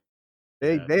 Like,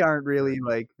 they aren't really,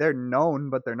 like, they're known,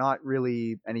 but they're not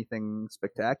really anything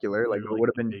spectacular. Like, it would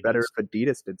have been better if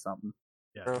Adidas did something.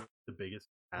 Yeah, the biggest.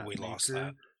 We lost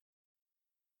that.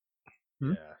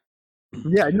 Yeah.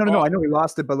 Yeah, no. I know we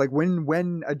lost it, but like when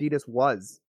Adidas would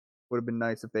have been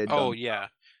nice if they had done. Oh yeah,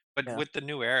 but with the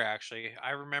New Era, actually,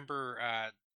 I remember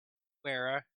New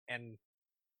Era and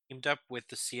teamed up with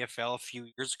the CFL a few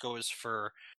years ago is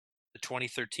for the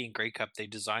 2013 Grey Cup, they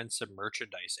designed some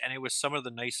merchandise, and it was some of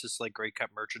the nicest like Grey Cup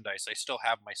merchandise. I still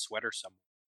have my sweater somewhere.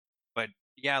 But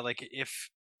yeah, like if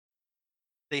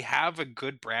they have a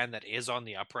good brand that is on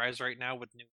the uprise right now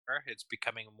with New Era, it's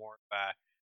becoming more of a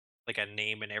like a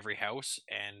name in every house,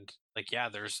 and like yeah,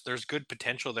 there's good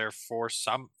potential there for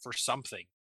something.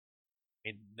 I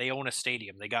mean, they own a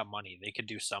stadium, they got money, they could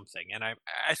do something, and I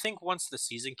think once the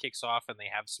season kicks off and they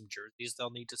have some jerseys they'll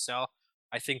need to sell,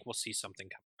 I think we'll see something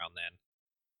come around then.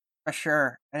 For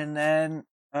sure. And then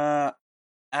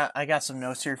I got some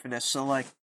notes here for this. So like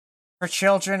for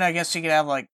children, I guess you could have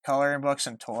like coloring books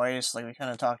and toys. Like we kind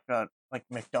of talked about like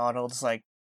McDonald's. Like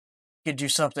you could do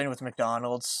something with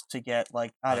McDonald's to get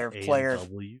like either player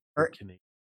A&W or Canadian.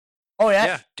 oh yeah,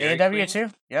 Yeah, Dairy A&W Queen.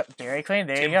 too. Yep, Dairy Queen.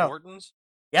 There Tim you go. Hortons.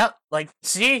 Yep, like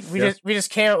see, Yeah. we just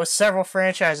came up with several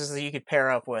franchises that you could pair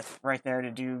up with right there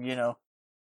to do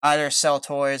either sell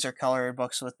toys or coloring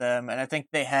books with them. And I think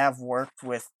they have worked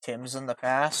with Tim's in the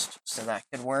past, so that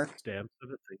could work. Stamps of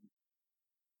it.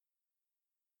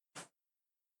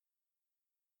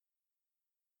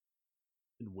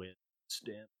 And win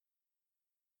stamp.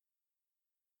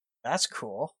 That's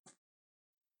cool.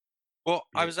 Well,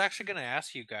 I Yeah. was actually going to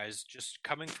ask you guys, just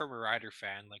coming from a Rider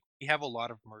fan, like we have a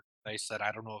lot of merchandise that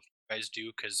I don't know if you guys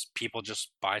do because people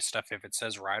just buy stuff if it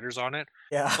says Riders on it.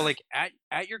 Yeah. But like at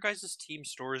your guys' team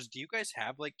stores, do you guys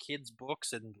have like kids'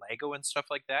 books and Lego and stuff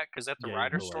like that? Because at the Yeah,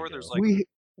 Rider the store, Lego. there's like we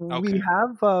okay.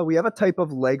 we have a type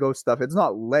of Lego stuff. It's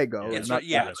not Lego. Yeah, it's not not,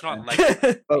 yeah, that it's not kind.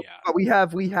 like But, yeah. but we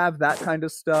have that kind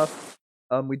of stuff.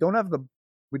 We don't have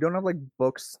like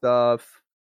book stuff.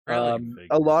 Really?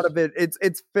 A lot of it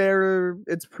it's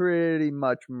pretty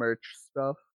much merch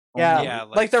stuff. Yeah, only. Yeah,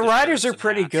 like the the Riders shirts are and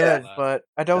pretty hats and good, all that. but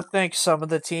I don't think some of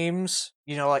the teams,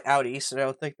 like out east, I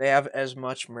don't think they have as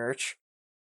much merch.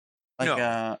 Like,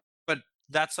 No. But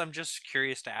that's I'm just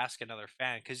curious to ask another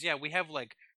fan because yeah, we have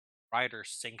like Rider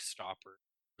sink stopper.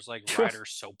 There's like Rider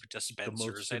soap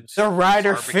dispensers and the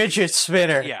Rider barbecue. fidget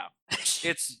spinner. Yeah,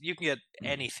 it's you can get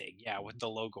anything. Yeah, with the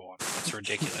logo on it. It's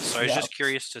ridiculous. So I was Yeah. just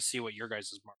curious to see what your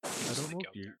guys' market I is don't know like if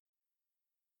out you there.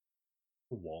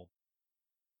 a wall.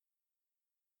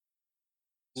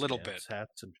 Little Stamps, bit.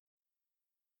 hats, and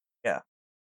Yeah.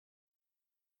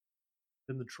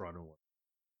 in the Toronto one.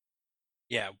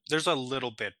 Yeah, there's a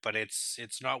little bit, but it's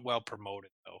not well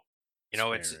promoted though.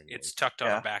 It's Sparingly. tucked on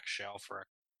Yeah. a back shelf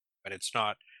but it's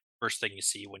not first thing you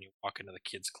see when you walk into the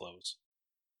kids' clothes.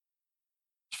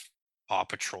 Paw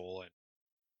Patrol and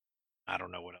I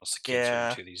don't know what else the kids are Yeah.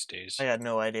 into these days. I got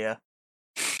no idea.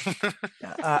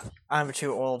 I'm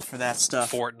too old for that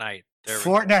stuff. Fortnite. There we go.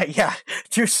 Fortnite, yeah.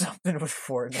 Do something with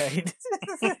Fortnite.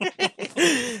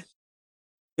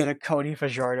 Get a Cody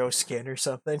Fajardo skin or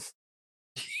something.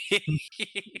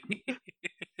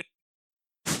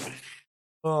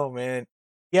 Oh man,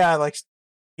 yeah. Like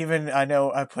even I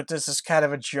know I put this as kind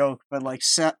of a joke, but like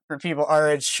for people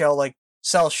our age,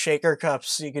 sell shaker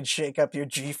cups so you can shake up your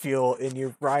G Fuel in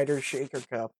your Rider shaker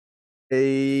cup.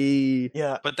 Hey.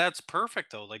 Yeah, But that's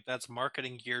perfect though. Like that's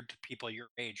marketing geared to people your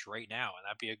age right now, and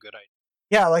that'd be a good idea.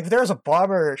 yeah. Like if there's a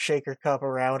bomber shaker cup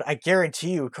around, I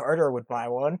guarantee you Carter would buy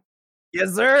one.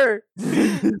 Yes, sir.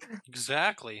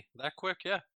 Exactly. That quick,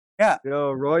 yeah.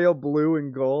 Yo, royal blue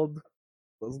and gold.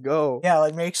 Let's go. Yeah,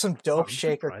 like make some dope I'm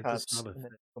shaker surprised it's cups. not a and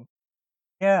then- thing.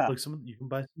 Yeah, Like you can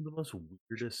buy some of the most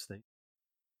weirdest things,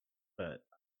 but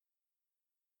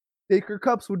Shaker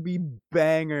cups would be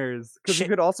bangers because you Shit.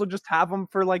 could also just have them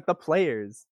for like the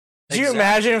players. do you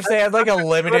imagine if they had like a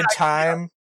limited idea. time?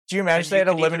 Do you imagine And if they you had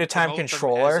a could even limited time promote them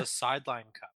controller? as a sideline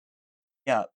cup.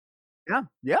 Yeah.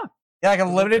 Yeah, like a know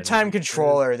if limited time anyone cares.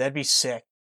 controller. That'd be sick.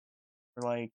 Or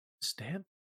like, Stamp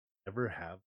ever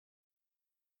have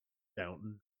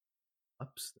fountain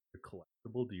cups that are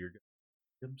collectible to your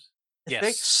games? I think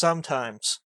Yes.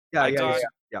 sometimes. Yeah, I yeah, got- yeah,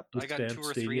 yeah. The I got Stamp 2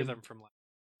 or 3 Stadium? of them from last.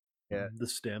 Yeah. The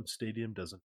Stamp Stadium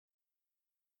doesn't.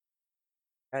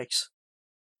 Yikes.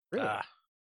 Really?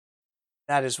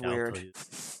 That is Yeah, I'll weird. tell you.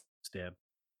 Stamp.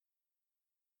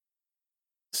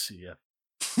 CF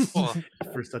Well,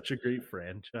 for such a great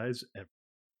franchise.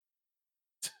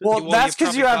 Well, you that's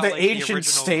because probably you have got, the like, the ancient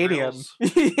original stadium. grills.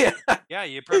 Yeah. yeah,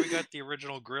 you probably got the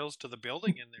original grills to the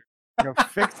building in there.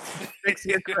 Fix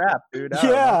your crap, dude. I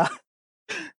don't know. Yeah.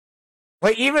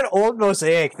 Like even old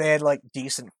Mosaic, they had like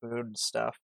decent food and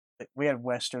stuff. Like, we had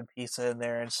Western pizza in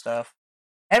there and stuff.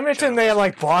 Edmonton, they had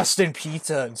like Boston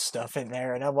pizza and stuff in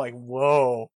there, and I'm like,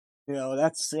 whoa,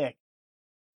 that's sick.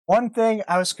 One thing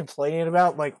I was complaining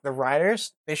about, like the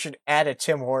Riders, they should add a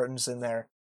Tim Hortons in there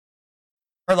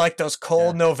for like those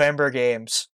cold November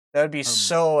games. That would be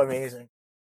so amazing.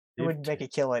 It would make a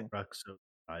killing. Trucks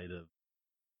outside of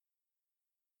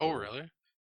Oh, really?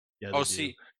 Yeah, Oh, they do.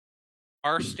 see,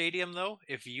 our stadium though,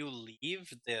 if you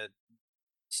leave the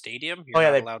stadium, Oh, you're yeah,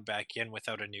 not they- allowed back in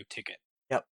without a new ticket.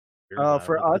 You're allowed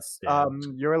For with the us, stands.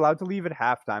 you're allowed to leave at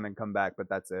halftime and come back, but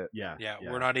that's it. Yeah, Yeah,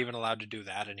 we're not even allowed to do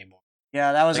that anymore.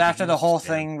 Yeah, that was Like, if after you the whole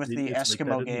stand- thing with the it's like that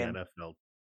Eskimo in game. The NFL.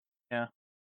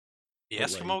 The But,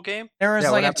 Eskimo game? There was Yeah,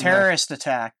 like what a happened there? terrorist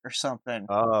attack or something.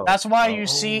 Oh, That's why oh. you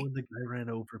see. when the guy ran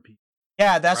over people.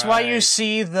 Yeah, that's why you Right.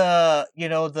 see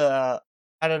the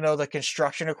I don't know, the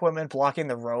construction equipment blocking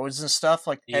the roads and stuff,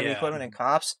 like heavy Yeah. equipment and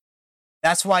cops.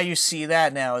 That's why you see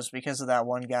that now, is because of that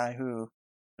one guy who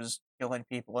was killing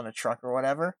people in a truck or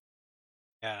whatever.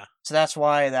 Yeah. So that's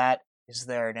why that is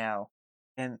there now.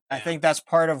 And I Yeah. think that's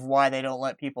part of why they don't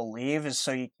let people leave, is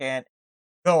so you can't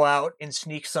go out and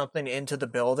sneak something into the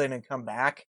building and come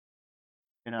back.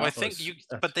 You know? Well, I think you,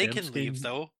 but they can Stamps leave game-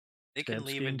 though. They can Stamps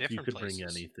leave in games, different you could places. bring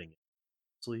anything.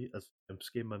 Honestly, a Stamps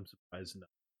game, I'm surprised now.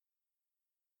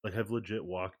 Like, I've legit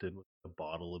walked in with a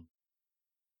bottle of.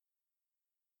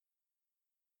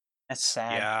 That's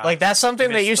sad. Yeah, Like, that's something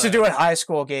they miss used to the- do at high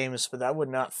school games, but that would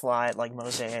not fly at like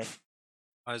Mosaic.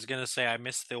 I was gonna say I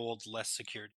miss the old less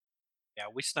secured. Yeah,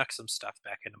 we snuck some stuff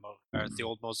back into the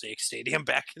old Mosaic Stadium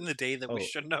back in the day that we Oh.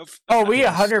 shouldn't have. Oh, we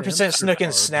Yeah, 100% stamps are snook in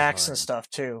far snacks and behind. stuff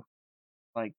too.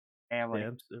 Like, family.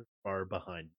 Stamps are far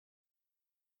behind.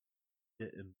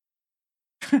 And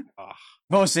Ugh.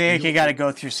 Mosaic, You you know- gotta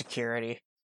go through security.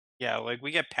 Yeah, like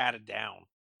we get patted down.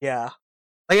 Yeah.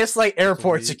 Like, it's like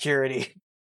airport only- security.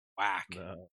 Whack.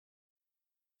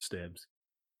 Stamps.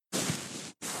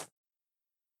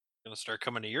 Gonna start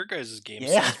coming to your guys' games.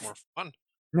 Yeah. Sounds more fun.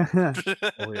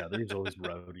 Oh yeah, there's always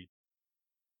rowdy.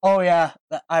 Oh, yeah.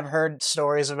 I've heard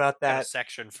stories about Got a that.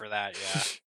 section for that.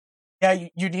 Yeah. Yeah,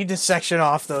 you need to section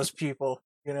off those people,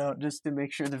 you know, just to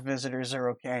make sure the visitors are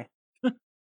okay.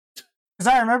 Because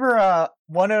I remember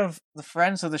one of the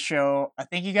friends of the show, I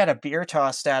think he got a beer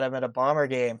tossed at him at a Bomber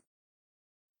game.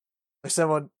 Like,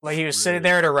 someone, like, he was sitting Really?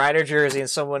 there in a Rider jersey and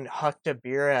someone hucked a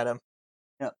beer at him.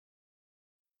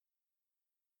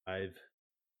 I've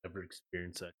never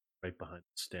experienced that right behind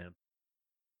the stamp.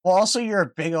 Well, also, you're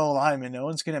a big old lineman. No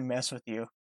one's going to mess with you.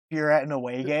 If you're at an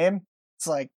away game, it's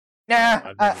like, nah,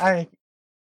 I've never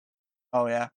Oh,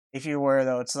 yeah. If you were,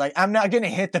 though, it's like, I'm not going to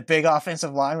hit the big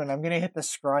offensive lineman. I'm going to hit the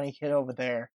scrawny kid over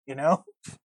there, you know?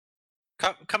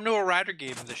 Come to a Rider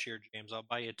game this year, James. I'll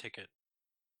buy you a ticket.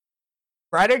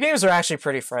 Rider games are actually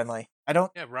pretty friendly. I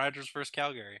don't. Yeah, Riders versus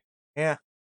Calgary.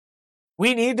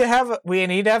 We need to have a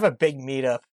big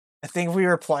meetup. I think we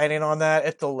were planning on that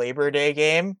at the Labor Day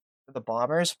game for the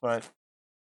Bombers, but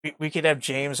we could have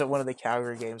James at one of the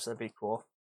Calgary games. That'd be cool.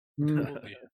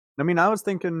 I mean, I was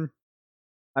thinking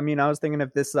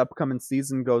if this upcoming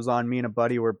season goes on, me and a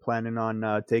buddy were planning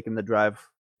on taking the drive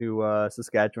to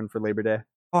Saskatchewan for Labor Day.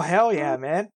 Oh, hell yeah,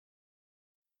 man.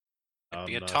 It'd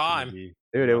be a I'm not gonna time. be-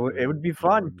 Dude, I'm it not would gonna be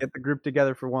fun. going- Get the group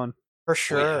together for one. For I'm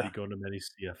sure. not going to many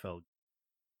CFL.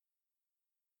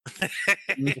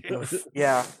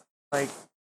 Yeah. Like,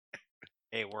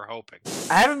 Hey, we're hoping.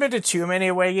 I haven't been to too many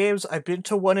away games. I've been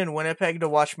to one in Winnipeg to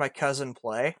watch my cousin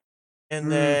play. And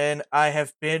then I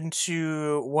have been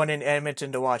to one in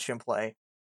Edmonton to watch him play.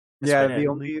 Yeah, been it. the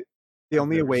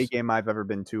only never away s- game I've ever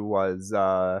been to was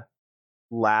not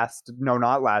last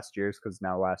year's, because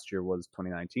now last year was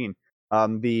 2019.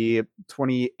 The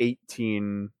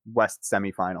 2018 West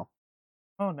semifinal,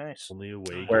 Oh, nice. Only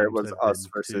away where it games was I've us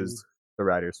been versus to, the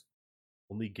Riders.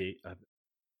 only gate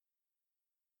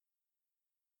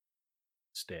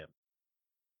stamp.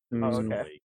 Oh, Mm,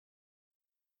 okay.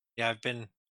 Yeah, I've been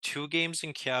 2 games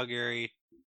in Calgary,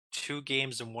 2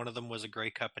 games, and one of them was a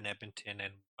Grey Cup in Edmonton,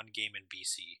 and 1 game in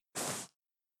BC.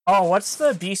 Oh, what's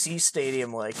the BC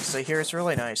stadium like? 'Cause I hear it's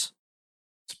really nice.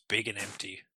 It's big and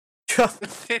empty. Oh,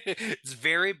 It's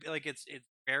very it's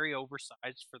very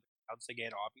oversized for the crowds to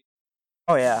get.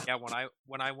 Obviously, yeah. yeah.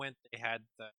 When I went, they had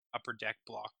the upper deck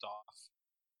blocked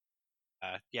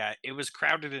off. Yeah, it was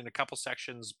crowded in a couple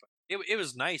sections, but it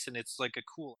was nice and it's like a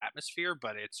cool atmosphere.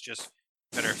 But it's just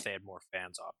better if they had more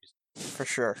fans, obviously. For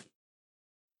sure.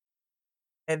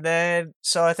 And then,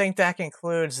 so I think that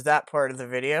concludes that part of the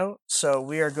video. So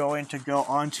we are going to go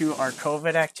on to our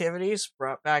COVID activities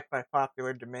brought back by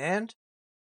popular demand.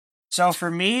 So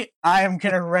for me, I am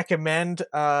going to recommend,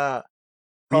 we have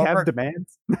Cobra-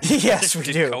 demands. yes, we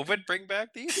Did do. COVID bring back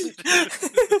these?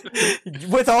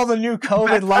 With all the new COVID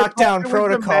Our lockdown popular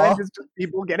protocol. demand is just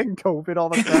people getting COVID all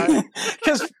the time.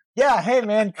 Because, yeah, hey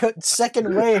man,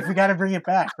 second wave, we got to bring it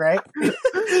back, right?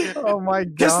 Oh my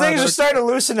god! Because things are starting to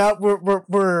loosen up.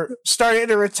 We're starting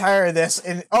to retire this,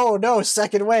 and oh no,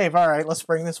 second wave. All right, let's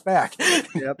bring this back.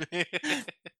 Yep.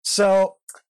 So,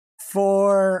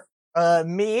 for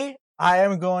me, I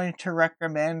am going to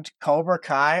recommend Cobra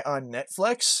Kai on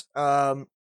Netflix.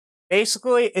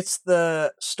 Basically, it's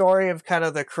the story of kind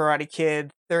of the Karate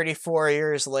Kid 34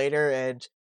 years later, and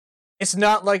it's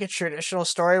not like a traditional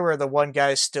story where the one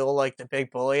guy's still like the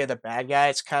big bully and the bad guy.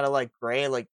 It's kind of like gray.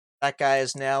 Like that guy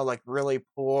is now like really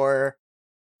poor,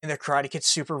 and the Karate Kid's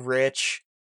super rich,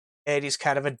 and he's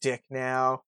kind of a dick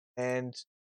now. And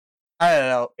I don't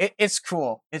know. It's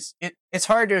cool. It's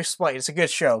hard to explain. It's a good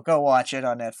show. Go watch it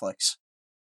on Netflix.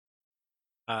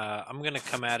 I'm gonna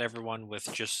come at everyone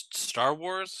with just Star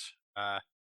Wars.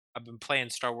 I've been playing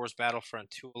Star Wars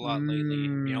Battlefront 2 a lot lately.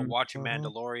 Watching Mhm.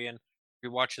 Mandalorian,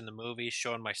 rewatching the movies,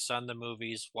 showing my son the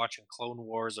movies, watching Clone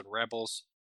Wars and Rebels,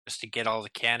 just to get all the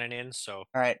canon in. So, All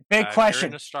right. Big if you're question.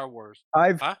 into Star Wars,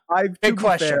 I've Huh? to Big be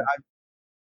question.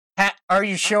 fair, Are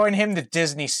you showing him the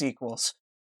Disney sequels?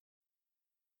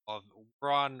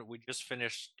 we just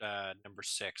finished number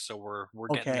 6, so we're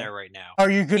getting Okay. there right now. Are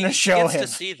you gonna He show gets him? to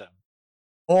see them.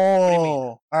 Oh, do you mean?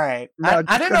 all right. No, I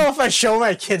just don't know if I show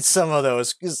my kids some of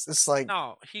those because it's like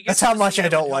No, he That's gets how to much see I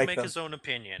them don't and he'll like make them. his own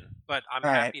opinion. But I'm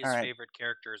All right, happy his all right. favorite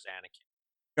character is Anakin.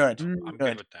 good. I'm Good.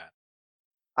 good with that.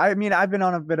 I mean, I've been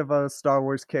on a bit of a Star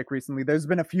Wars kick recently. There's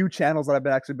been a few channels that I've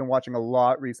actually been watching a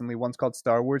lot recently. One's called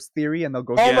Star Wars Theory, and they'll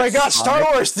go. Oh through my Yes. God, comics.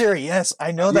 Star Wars Theory. Yes,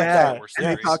 I know that Yeah, guy. Wars and Yeah.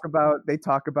 Theory. they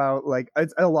talk about like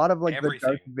it's a lot of like the Darth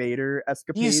Everything. Vader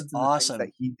escapades and the awesome.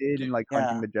 things that he did and like Yeah.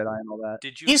 hunting the Jedi and all that.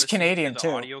 Did you He's listen Canadian, to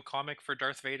the too. audio comic for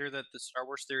Darth Vader that the Star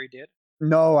Wars Theory did?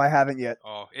 No, I haven't yet.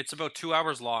 Oh, it's about 2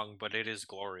 hours long, but it is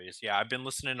glorious. Yeah, I've been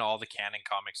listening to all the canon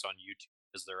comics on YouTube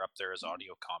because they're up there as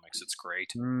audio comics. It's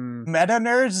great. Meta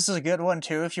Nerds is a good one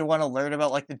too if you want to learn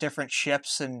about like the different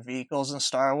ships and vehicles in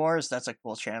Star Wars. That's a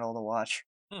cool channel to watch.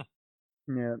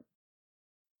 Yeah.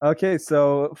 Okay,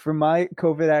 so for my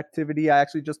COVID activity, I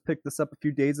actually just picked this up a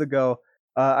few days ago.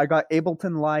 I got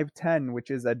Ableton Live 10, which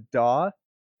is a DAW.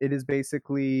 It is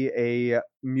basically a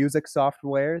music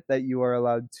software that you are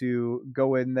allowed to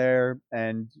go in there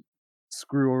and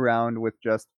screw around with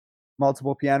just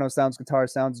multiple piano sounds, guitar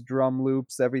sounds, drum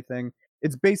loops, everything.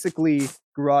 It's basically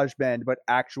GarageBand, but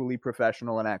actually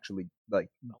professional and actually like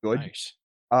good. Nice.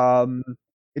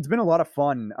 It's been a lot of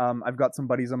fun. I've got some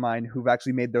buddies of mine who've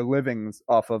actually made their livings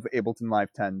off of Ableton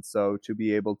Live 10. So to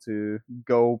be able to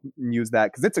go and use that,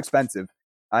 because it's expensive.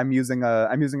 I'm using a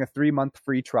 3-month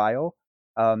free trial.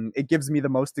 It gives me the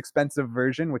most expensive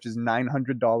version, which is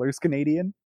 $900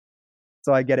 Canadian.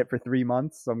 So I get it for 3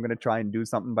 months. So I'm gonna try and do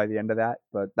something by the end of that.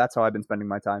 But that's how I've been spending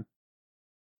my time.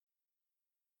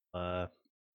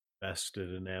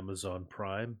 Invested in Amazon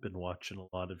Prime. Been watching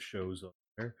a lot of shows on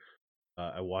there.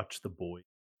 I watched The Boys.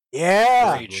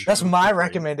 Yeah, Great that's show. my Great.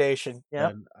 recommendation. Yeah.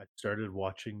 And I started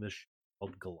watching this show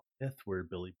called Goliath, where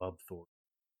Billy Bob Thornton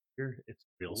is here. It's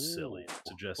real silly. I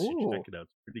suggest you check it out.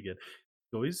 It's pretty good.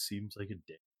 He always seems like a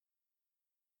dick.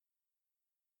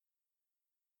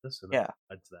 Listen, Yeah.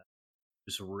 that's that.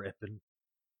 Just ripping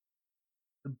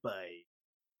the bite.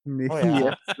 Oh, yeah.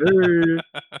 Yes, sir.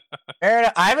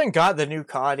 Aaron, I haven't got the new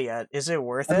COD yet. Is it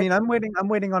worth it? I mean, I'm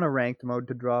waiting on a ranked mode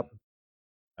to drop.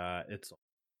 It's.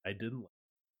 I didn't.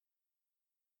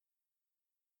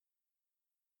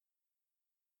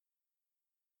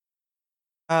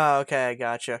 Oh, okay, I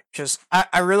gotcha. Because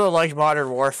I really liked Modern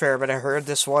Warfare, but I heard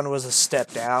this one was a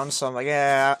step down, so I'm like,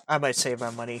 yeah, I might save my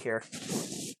money here.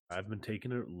 I've been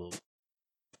taking it a little.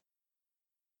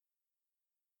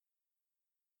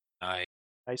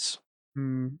 Nice.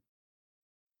 But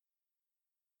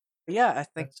yeah, I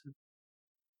think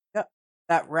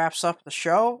that wraps up the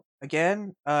show.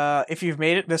 Again, if you've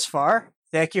made it this far,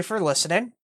 thank you for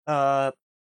listening. If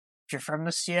you're from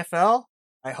the CFL,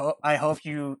 I hope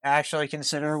you actually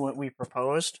consider what we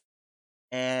proposed.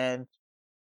 And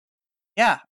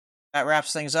yeah, that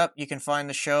wraps things up. You can find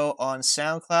the show on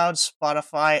SoundCloud,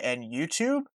 Spotify, and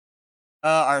YouTube.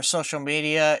 Our social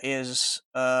media is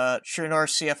True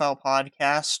North CFL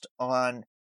Podcast on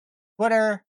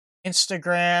Twitter,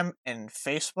 Instagram, and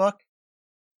Facebook.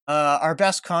 Our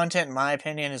best content, in my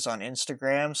opinion, is on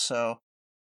Instagram, so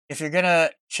if you're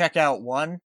gonna check out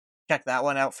one, check that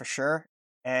one out for sure.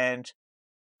 And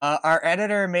our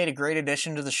editor made a great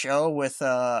addition to the show with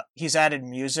he's added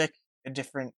music and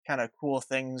different kind of cool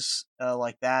things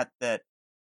like that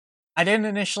I didn't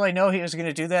initially know he was going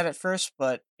to do that at first,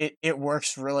 but it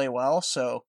works really well.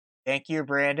 So thank you,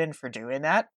 Brandon, for doing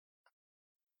that.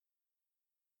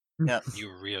 Yeah,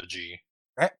 You real G.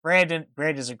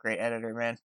 Brandon's a great editor,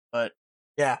 man. But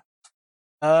yeah,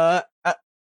 oh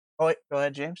wait, go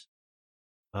ahead, James.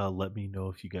 Let me know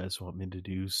if you guys want me to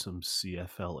do some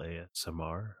CFL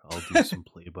ASMR. I'll do some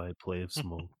play-by-play of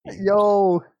some old games.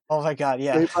 Yo, Oh my god,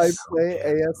 yeah. Play-by-play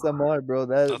ASMR, bro.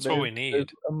 That's what we There's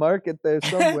need. a market there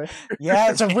somewhere.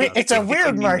 Yeah, it's a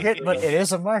weird market, but it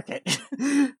is a market.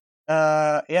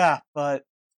 Yeah, but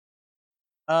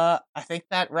I think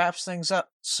that wraps things up.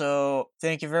 So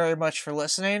thank you very much for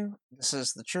listening. This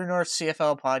is the True North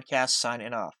CFL podcast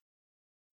signing off.